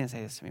people. She didn't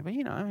say this to me, but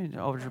you know, I'm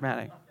over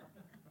dramatic.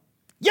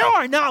 You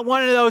are not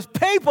one of those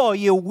people,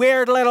 you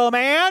weird little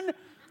man.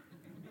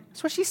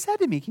 That's what she said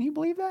to me. Can you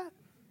believe that?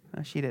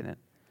 No, she didn't.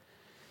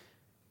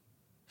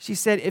 She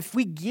said, if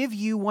we give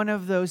you one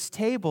of those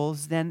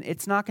tables, then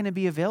it's not going to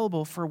be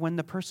available for when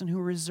the person who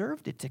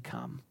reserved it to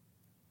come.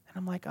 And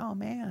I'm like, oh,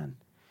 man.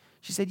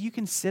 She said, you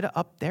can sit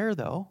up there,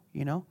 though,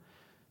 you know.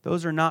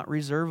 Those are not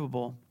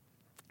reservable.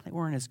 They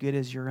weren't as good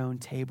as your own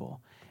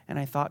table. And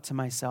I thought to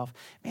myself,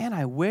 man,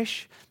 I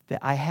wish that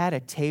I had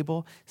a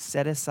table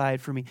set aside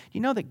for me.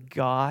 You know that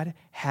God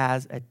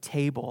has a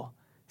table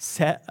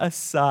set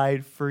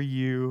aside for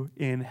you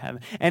in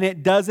heaven. And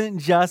it doesn't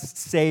just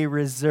say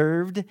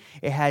reserved.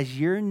 It has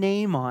your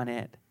name on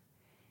it.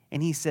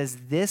 And He says,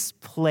 this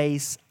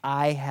place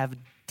I have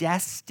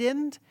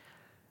destined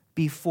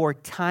before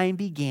time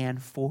began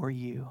for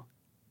you.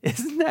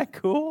 Isn't that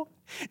cool?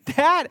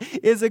 That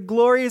is a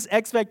glorious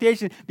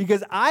expectation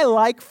because I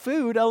like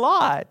food a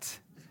lot.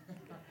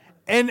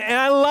 And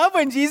I love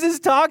when Jesus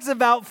talks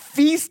about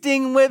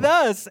feasting with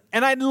us.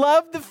 And I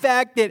love the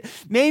fact that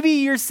maybe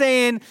you're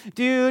saying,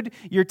 dude,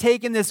 you're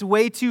taking this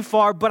way too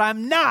far, but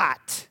I'm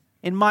not,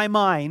 in my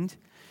mind,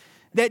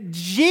 that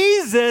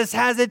Jesus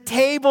has a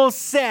table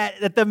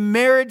set at the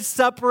marriage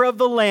supper of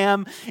the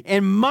Lamb,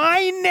 and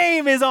my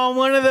name is on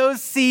one of those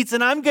seats,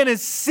 and I'm going to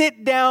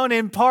sit down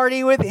and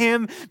party with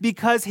Him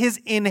because His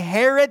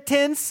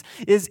inheritance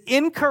is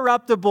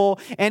incorruptible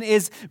and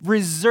is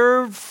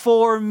reserved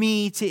for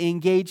me to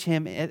engage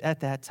Him at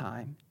that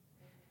time.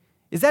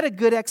 Is that a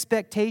good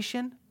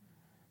expectation?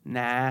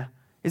 Nah.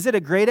 Is it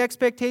a great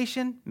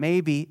expectation?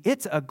 Maybe.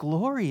 It's a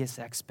glorious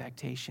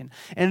expectation.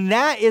 And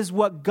that is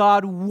what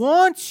God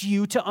wants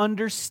you to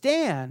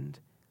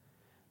understand.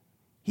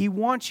 He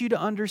wants you to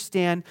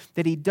understand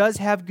that He does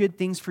have good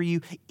things for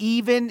you,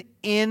 even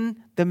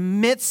in the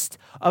midst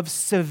of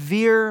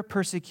severe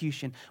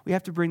persecution. We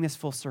have to bring this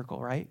full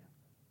circle, right,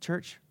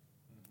 church?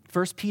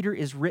 First Peter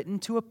is written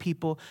to a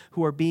people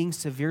who are being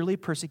severely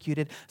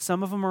persecuted.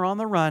 Some of them are on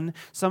the run.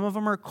 Some of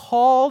them are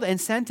called and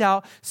sent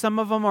out. Some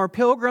of them are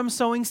pilgrims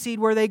sowing seed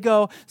where they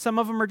go. Some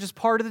of them are just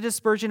part of the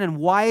dispersion. And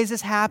why is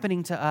this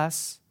happening to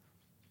us?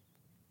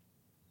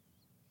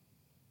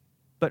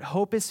 But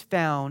hope is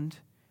found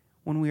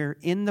when we are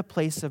in the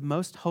place of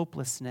most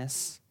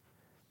hopelessness.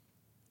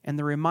 And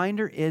the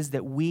reminder is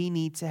that we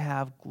need to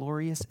have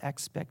glorious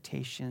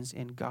expectations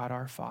in God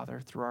our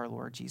Father through our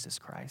Lord Jesus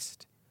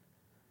Christ.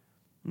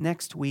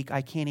 Next week,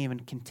 I can't even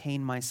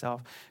contain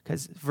myself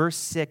because verse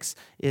 6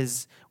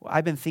 is,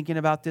 I've been thinking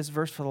about this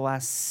verse for the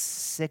last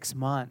 6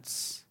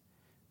 months.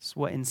 It's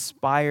what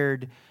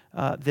inspired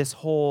this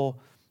whole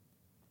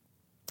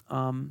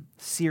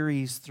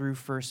series through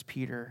 1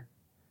 Peter.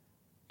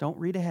 Don't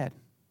read ahead.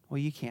 Well,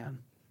 you can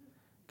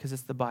because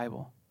it's the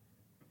Bible.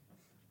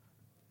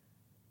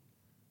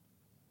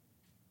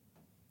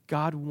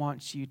 God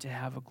wants you to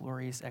have a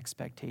glorious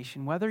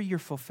expectation, whether you're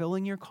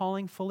fulfilling your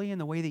calling fully in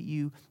the way that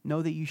you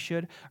know that you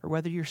should, or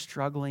whether you're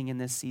struggling in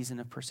this season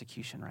of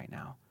persecution right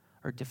now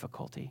or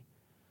difficulty.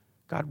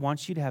 God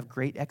wants you to have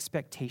great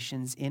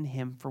expectations in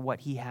Him for what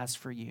He has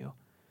for you.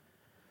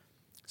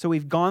 So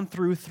we've gone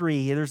through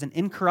 3. There's an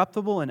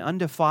incorruptible and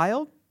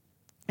undefiled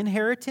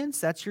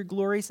inheritance. That's your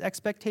glorious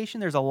expectation.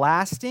 There's a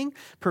lasting,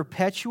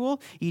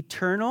 perpetual,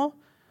 eternal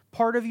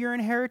part of your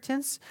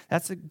inheritance.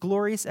 That's a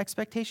glorious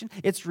expectation.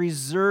 It's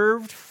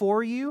reserved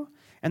for you.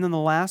 And then the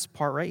last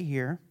part right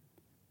here,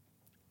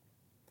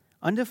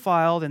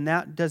 undefiled, and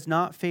that does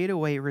not fade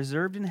away,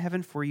 reserved in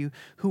heaven for you,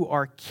 who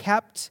are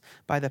kept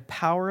by the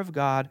power of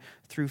God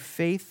through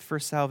faith for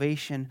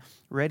salvation,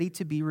 ready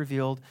to be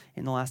revealed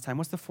in the last time.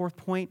 What's the 4th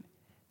point?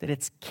 That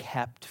it's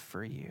kept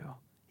for you.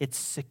 It's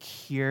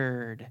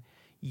secured.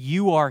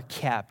 You are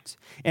kept.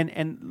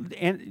 And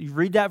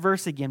read that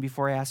verse again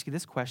before I ask you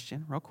this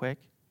question real quick.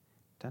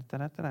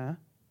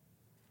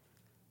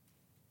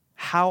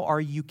 How are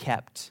you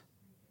kept?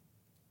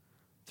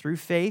 Through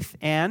faith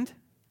and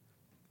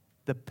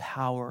the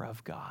power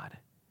of God.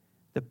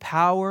 The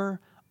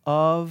power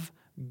of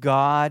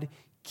God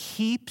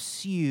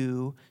keeps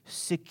you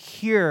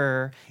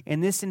secure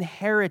in this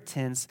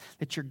inheritance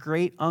that your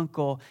great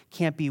uncle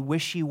can't be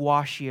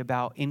wishy-washy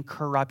about in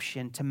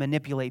corruption to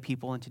manipulate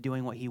people into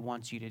doing what he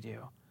wants you to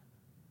do.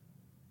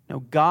 No,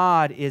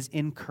 God is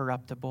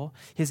incorruptible.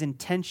 His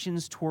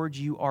intentions towards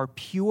you are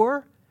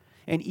pure.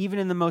 And even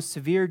in the most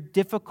severe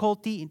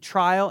difficulty,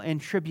 trial, and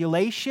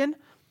tribulation,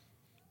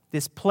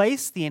 this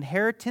place, the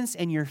inheritance,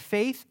 and your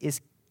faith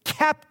is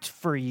kept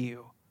for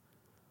you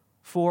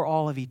for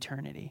all of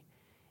eternity.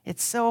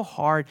 It's so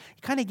hard.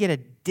 You kind of get a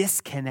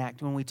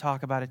disconnect when we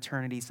talk about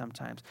eternity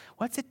sometimes.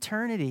 What's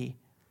eternity?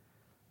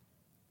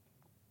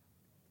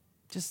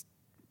 Just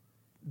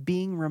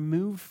being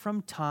removed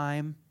from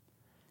time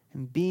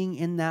and being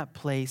in that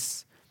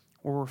place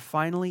where we're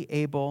finally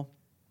able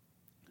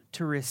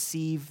to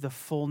receive the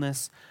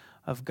fullness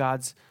of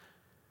God's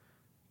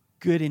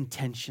good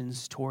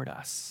intentions toward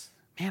us.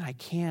 Man, I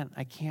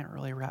can't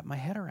really wrap my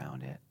head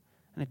around it.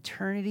 An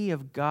eternity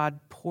of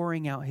God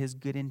pouring out His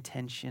good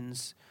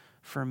intentions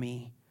for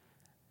me.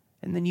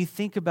 And then you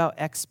think about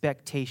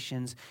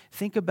expectations.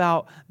 Think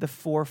about the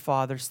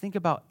forefathers. Think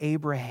about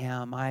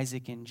Abraham,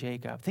 Isaac, and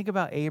Jacob. Think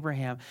about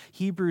Abraham.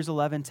 Hebrews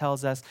 11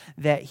 tells us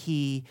that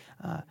he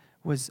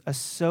was a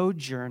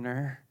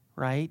sojourner,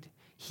 right?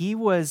 He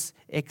was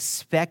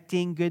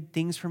expecting good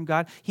things from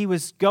God. He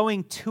was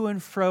going to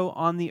and fro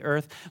on the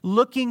earth,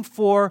 looking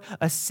for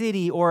a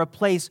city or a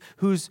place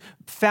whose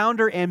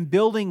founder and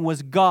building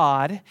was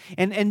God.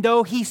 And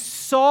though he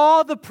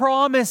saw the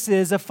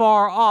promises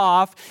afar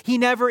off, he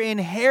never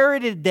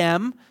inherited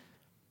them.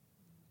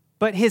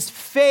 But his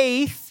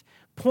faith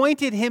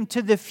pointed him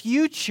to the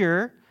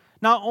future,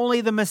 not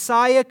only the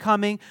Messiah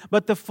coming,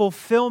 but the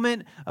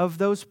fulfillment of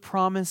those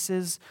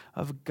promises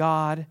of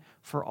God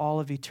for all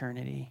of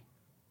eternity.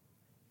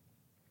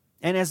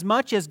 And as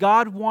much as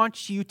God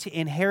wants you to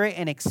inherit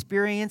and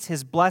experience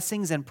His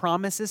blessings and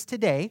promises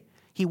today,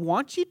 He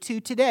wants you to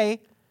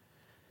today,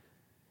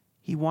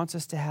 He wants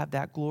us to have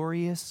that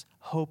glorious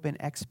hope and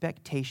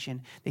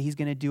expectation that He's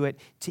going to do it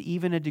to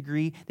even a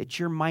degree that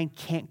your mind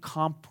can't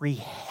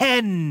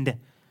comprehend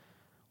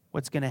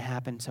what's going to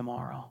happen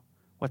tomorrow,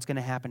 what's going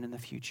to happen in the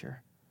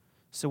future.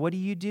 So what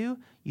do?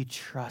 You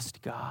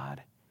trust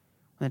God.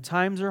 When the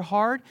times are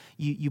hard,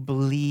 you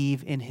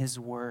believe in His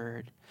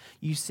word.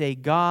 You say,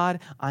 God,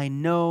 I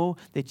know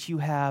that you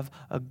have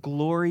a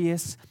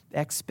glorious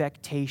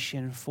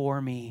expectation for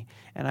me,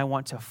 and I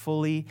want to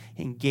fully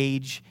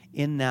engage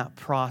in that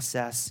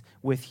process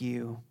with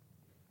you.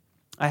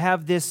 I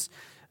have this,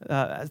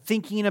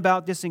 thinking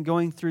about this and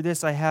going through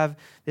this, I have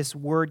this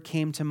word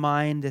came to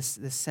mind, this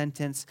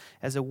sentence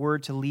as a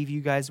word to leave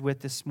you guys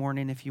with this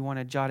morning. If you want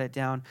to jot it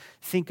down,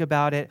 think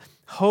about it.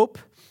 Hope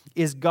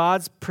is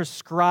God's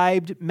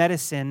prescribed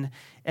medicine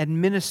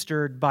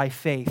administered by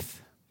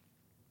faith.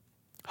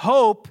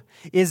 Hope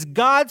is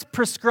God's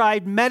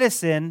prescribed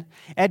medicine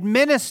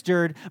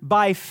administered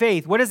by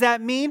faith. What does that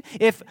mean?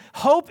 If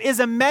hope is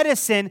a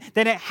medicine,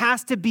 then it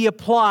has to be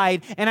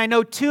applied. And I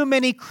know too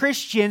many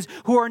Christians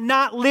who are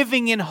not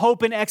living in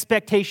hope and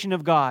expectation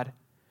of God.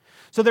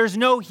 So there's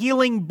no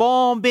healing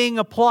balm being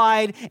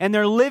applied, and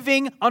they're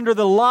living under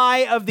the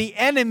lie of the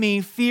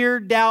enemy, fear,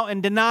 doubt,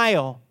 and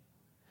denial.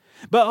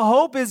 But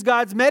hope is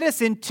God's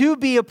medicine to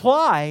be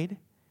applied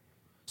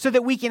so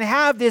that we can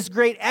have this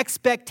great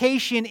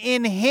expectation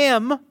in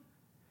Him that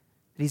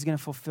He's going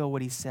to fulfill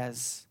what He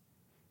says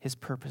His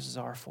purposes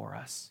are for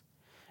us.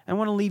 I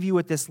want to leave you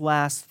with this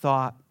last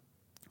thought.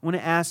 I want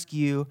to ask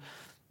you,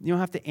 you don't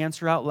have to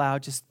answer out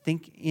loud, just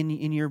think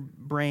in your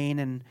brain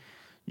and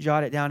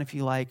jot it down if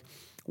you like.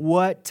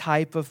 What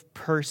type of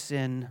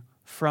person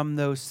from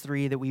those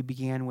three that we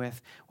began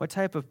with, what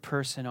type of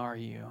person are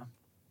you?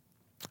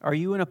 Are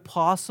you an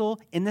apostle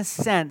in the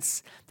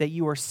sense that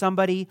you are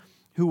somebody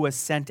who was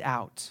sent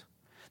out?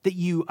 That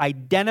you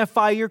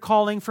identify your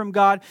calling from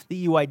God, that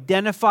you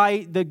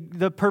identify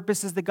the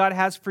purposes that God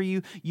has for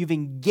you. You've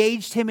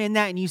engaged Him in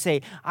that, and you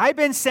say, I've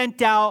been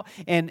sent out,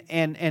 and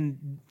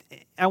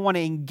I want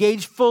to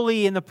engage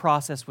fully in the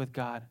process with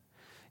God.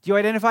 Do you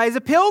identify as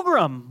a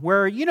pilgrim,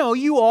 where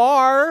you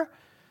are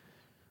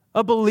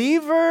a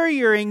believer,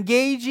 you're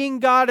engaging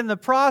God in the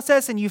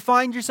process, and you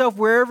find yourself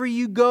wherever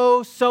you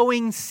go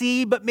sowing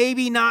seed, but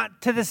maybe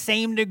not to the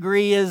same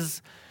degree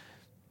as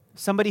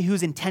somebody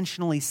who's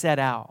intentionally set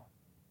out?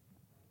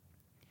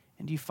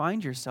 And you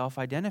find yourself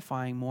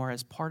identifying more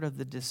as part of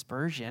the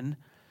dispersion?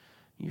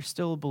 You're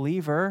still a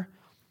believer,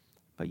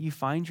 but you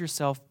find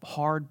yourself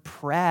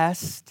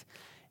hard-pressed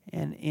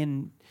and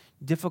in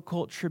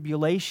difficult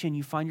tribulation.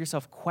 You find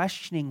yourself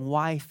questioning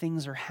why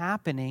things are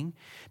happening,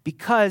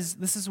 because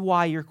this is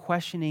why you're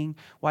questioning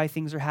why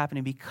things are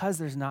happening, because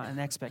there's not an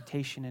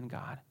expectation in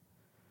God.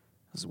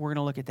 We're going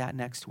to look at that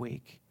next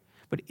week.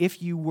 But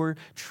if you were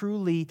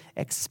truly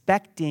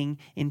expecting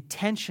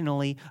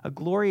intentionally a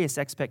glorious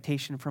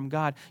expectation from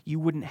God, you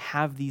wouldn't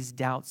have these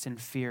doubts and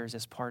fears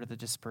as part of the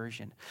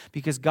dispersion,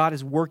 because God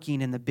is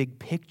working in the big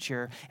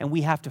picture, and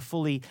we have to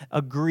fully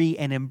agree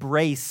and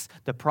embrace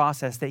the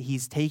process that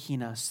He's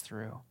taking us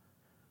through.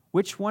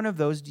 Which one of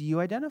those do you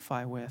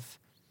identify with?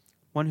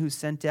 One who's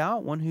sent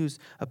out, one who's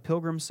a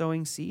pilgrim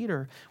sowing seed,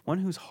 or one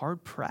who's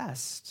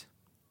hard-pressed?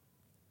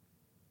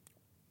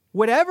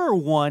 Whatever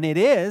one it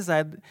is,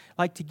 I'd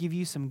like to give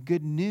you some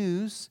good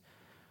news.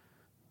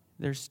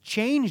 There's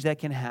change that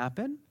can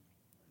happen.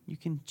 You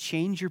can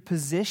change your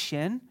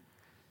position.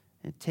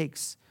 It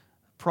takes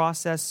a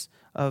process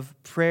of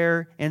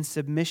prayer and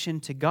submission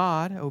to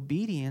God,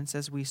 obedience,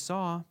 as we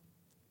saw.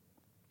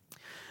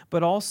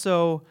 But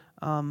also,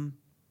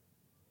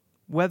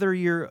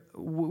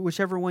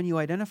 whichever one you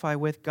identify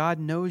with, God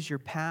knows your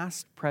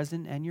past,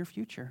 present, and your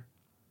future.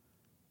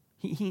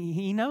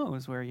 He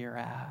knows where you're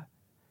at.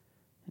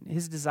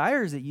 His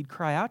desire is that you'd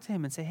cry out to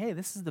Him and say, hey,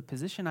 this is the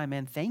position I'm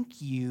in,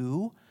 thank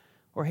you.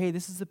 Or, hey,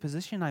 this is the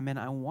position I'm in,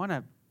 I want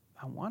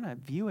to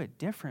view it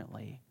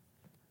differently.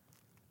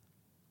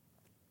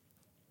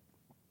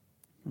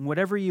 And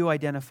whatever you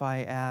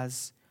identify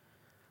as,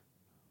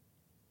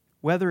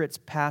 whether it's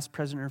past,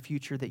 present, or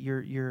future that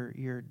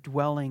you're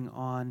dwelling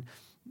on,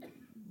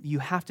 you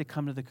have to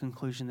come to the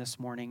conclusion this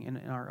morning in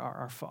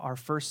our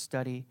first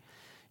study.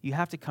 You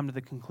have to come to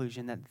the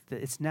conclusion that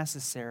it's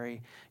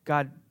necessary.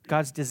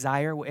 God's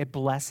desire, it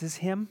blesses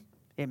Him.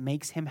 It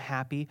makes Him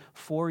happy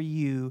for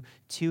you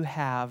to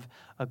have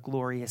a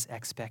glorious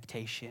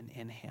expectation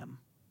in Him.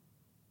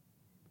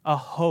 A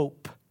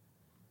hope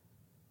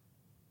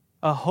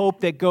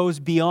that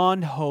goes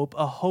beyond hope,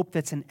 a hope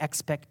that's an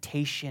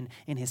expectation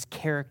in His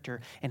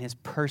character and His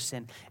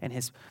person and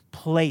His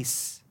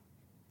place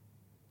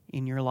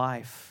in your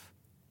life.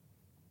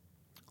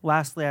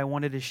 Lastly, I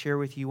wanted to share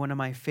with you one of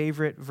my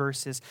favorite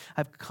verses.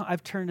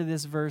 I've turned to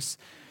this verse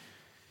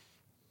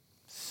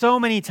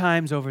so many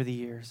times over the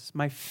years.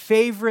 My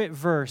favorite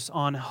verse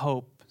on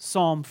hope,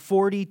 Psalm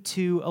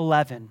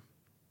 42:11.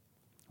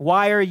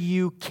 Why are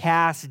you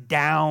cast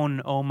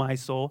down, O my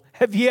soul?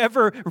 Have you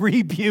ever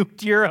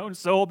rebuked your own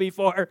soul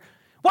before?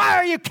 Why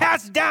are you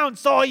cast down,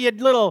 soul, you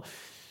little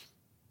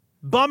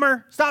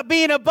bummer? Stop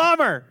being a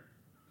bummer.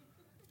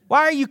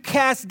 Why are you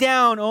cast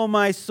down, O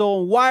my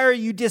soul? Why are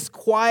you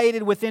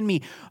disquieted within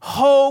me?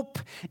 Hope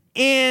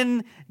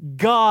in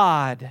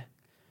God,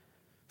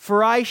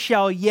 for I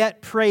shall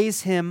yet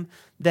praise Him,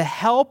 the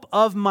help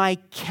of my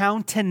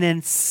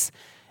countenance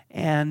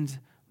and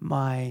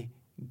my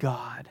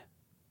God.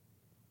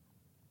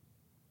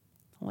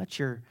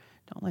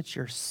 Don't let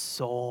your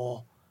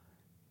soul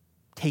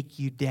take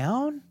you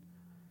down.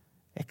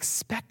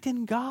 Expect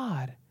in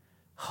God.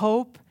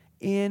 Hope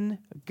in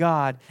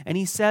God. And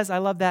He says, I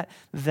love that,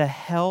 the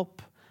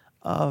help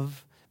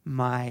of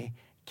my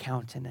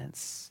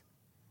countenance.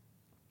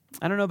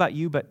 I don't know about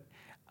you, but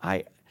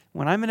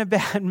when I'm in a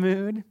bad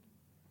mood,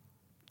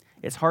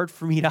 it's hard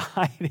for me to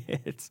hide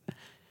it.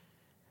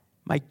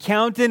 My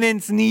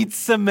countenance needs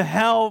some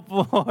help,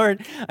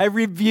 Lord. I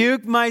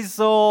rebuke my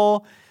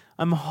soul.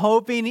 I'm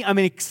hoping, I'm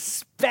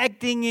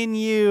expecting in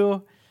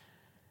you.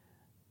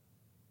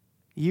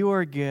 You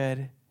are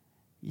good.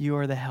 You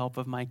are the help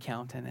of my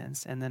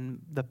countenance. And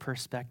then the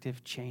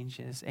perspective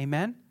changes.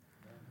 Amen?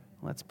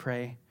 Let's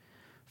pray.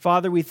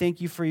 Father, we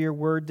thank you for your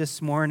word this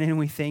morning.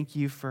 We thank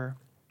you for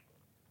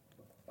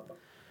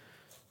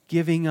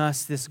giving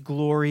us this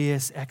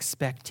glorious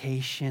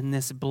expectation,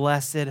 this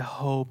blessed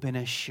hope and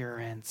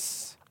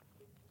assurance.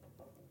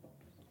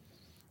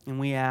 And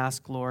we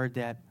ask, Lord,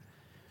 that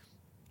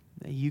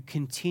you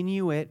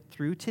continue it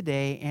through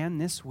today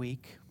and this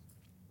week,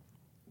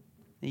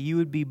 that you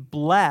would be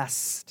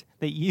blessed,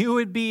 that you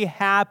would be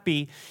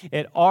happy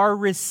at our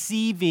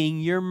receiving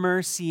your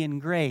mercy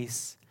and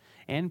grace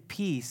and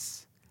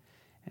peace,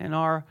 and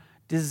our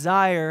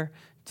desire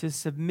to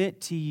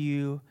submit to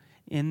you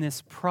in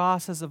this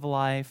process of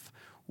life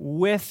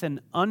with an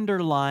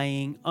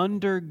underlying,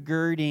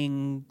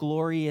 undergirding,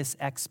 glorious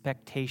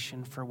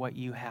expectation for what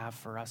you have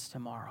for us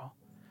tomorrow,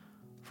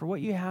 for what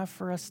you have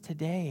for us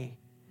today.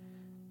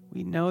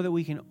 We know that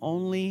we can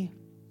only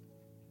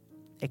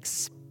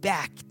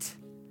expect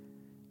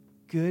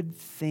good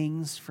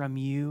things from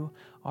you,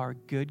 our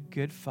good,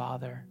 good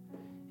Father.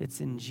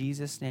 It's in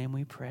Jesus' name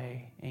we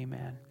pray.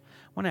 Amen.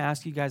 I want to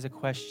ask you guys a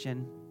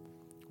question.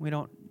 We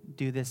don't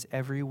do this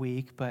every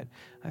week, but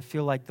I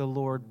feel like the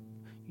Lord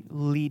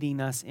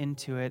leading us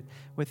into it.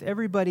 With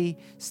everybody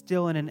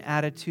still in an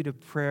attitude of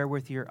prayer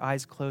with your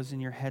eyes closed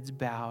and your heads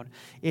bowed,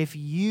 if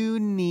you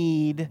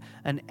need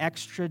an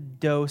extra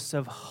dose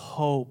of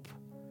hope,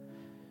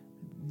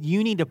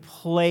 you need to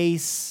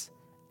place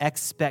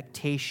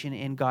expectation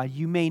in God.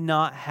 You may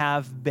not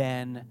have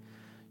been.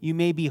 You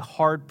may be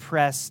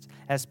hard-pressed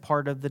as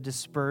part of the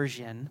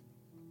dispersion.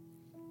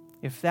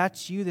 If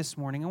that's you this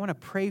morning, I want to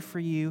pray for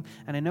you,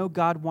 and I know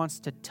God wants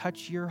to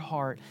touch your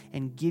heart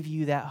and give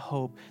you that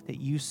hope that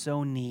you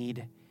so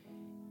need,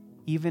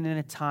 even in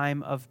a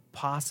time of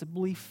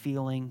possibly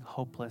feeling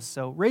hopeless.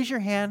 So raise your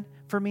hand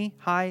for me,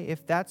 high,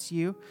 if that's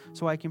you,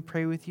 so I can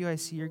pray with you. I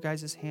see your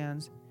guys'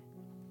 hands.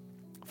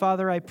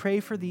 Father, I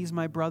pray for these,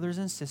 my brothers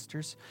and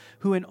sisters,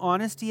 who in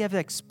honesty have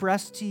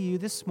expressed to you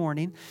this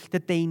morning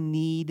that they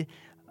need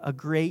a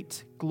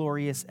great,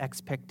 glorious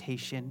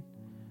expectation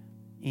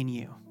in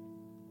you,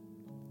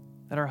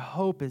 that our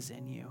hope is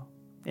in you.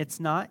 It's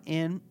not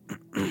in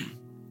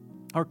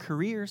our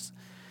careers.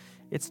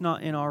 It's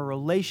not in our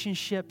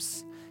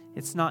relationships.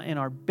 It's not in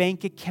our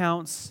bank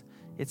accounts.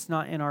 It's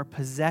not in our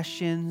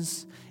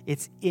possessions.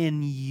 It's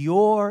in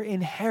your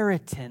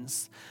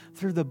inheritance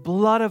through the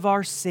blood of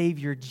our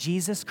Savior,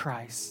 Jesus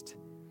Christ,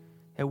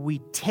 that we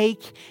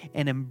take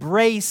and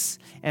embrace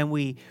and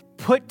we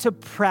put to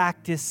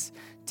practice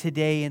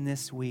today and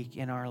this week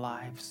in our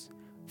lives.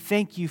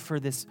 Thank you for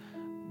this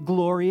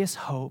glorious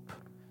hope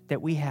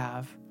that we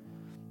have.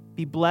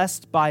 Be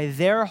blessed by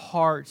their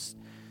hearts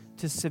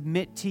to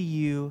submit to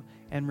you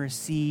and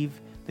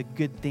receive the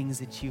good things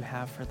that you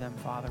have for them,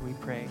 Father, we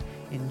pray.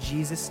 In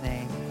Jesus'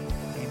 name,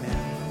 amen.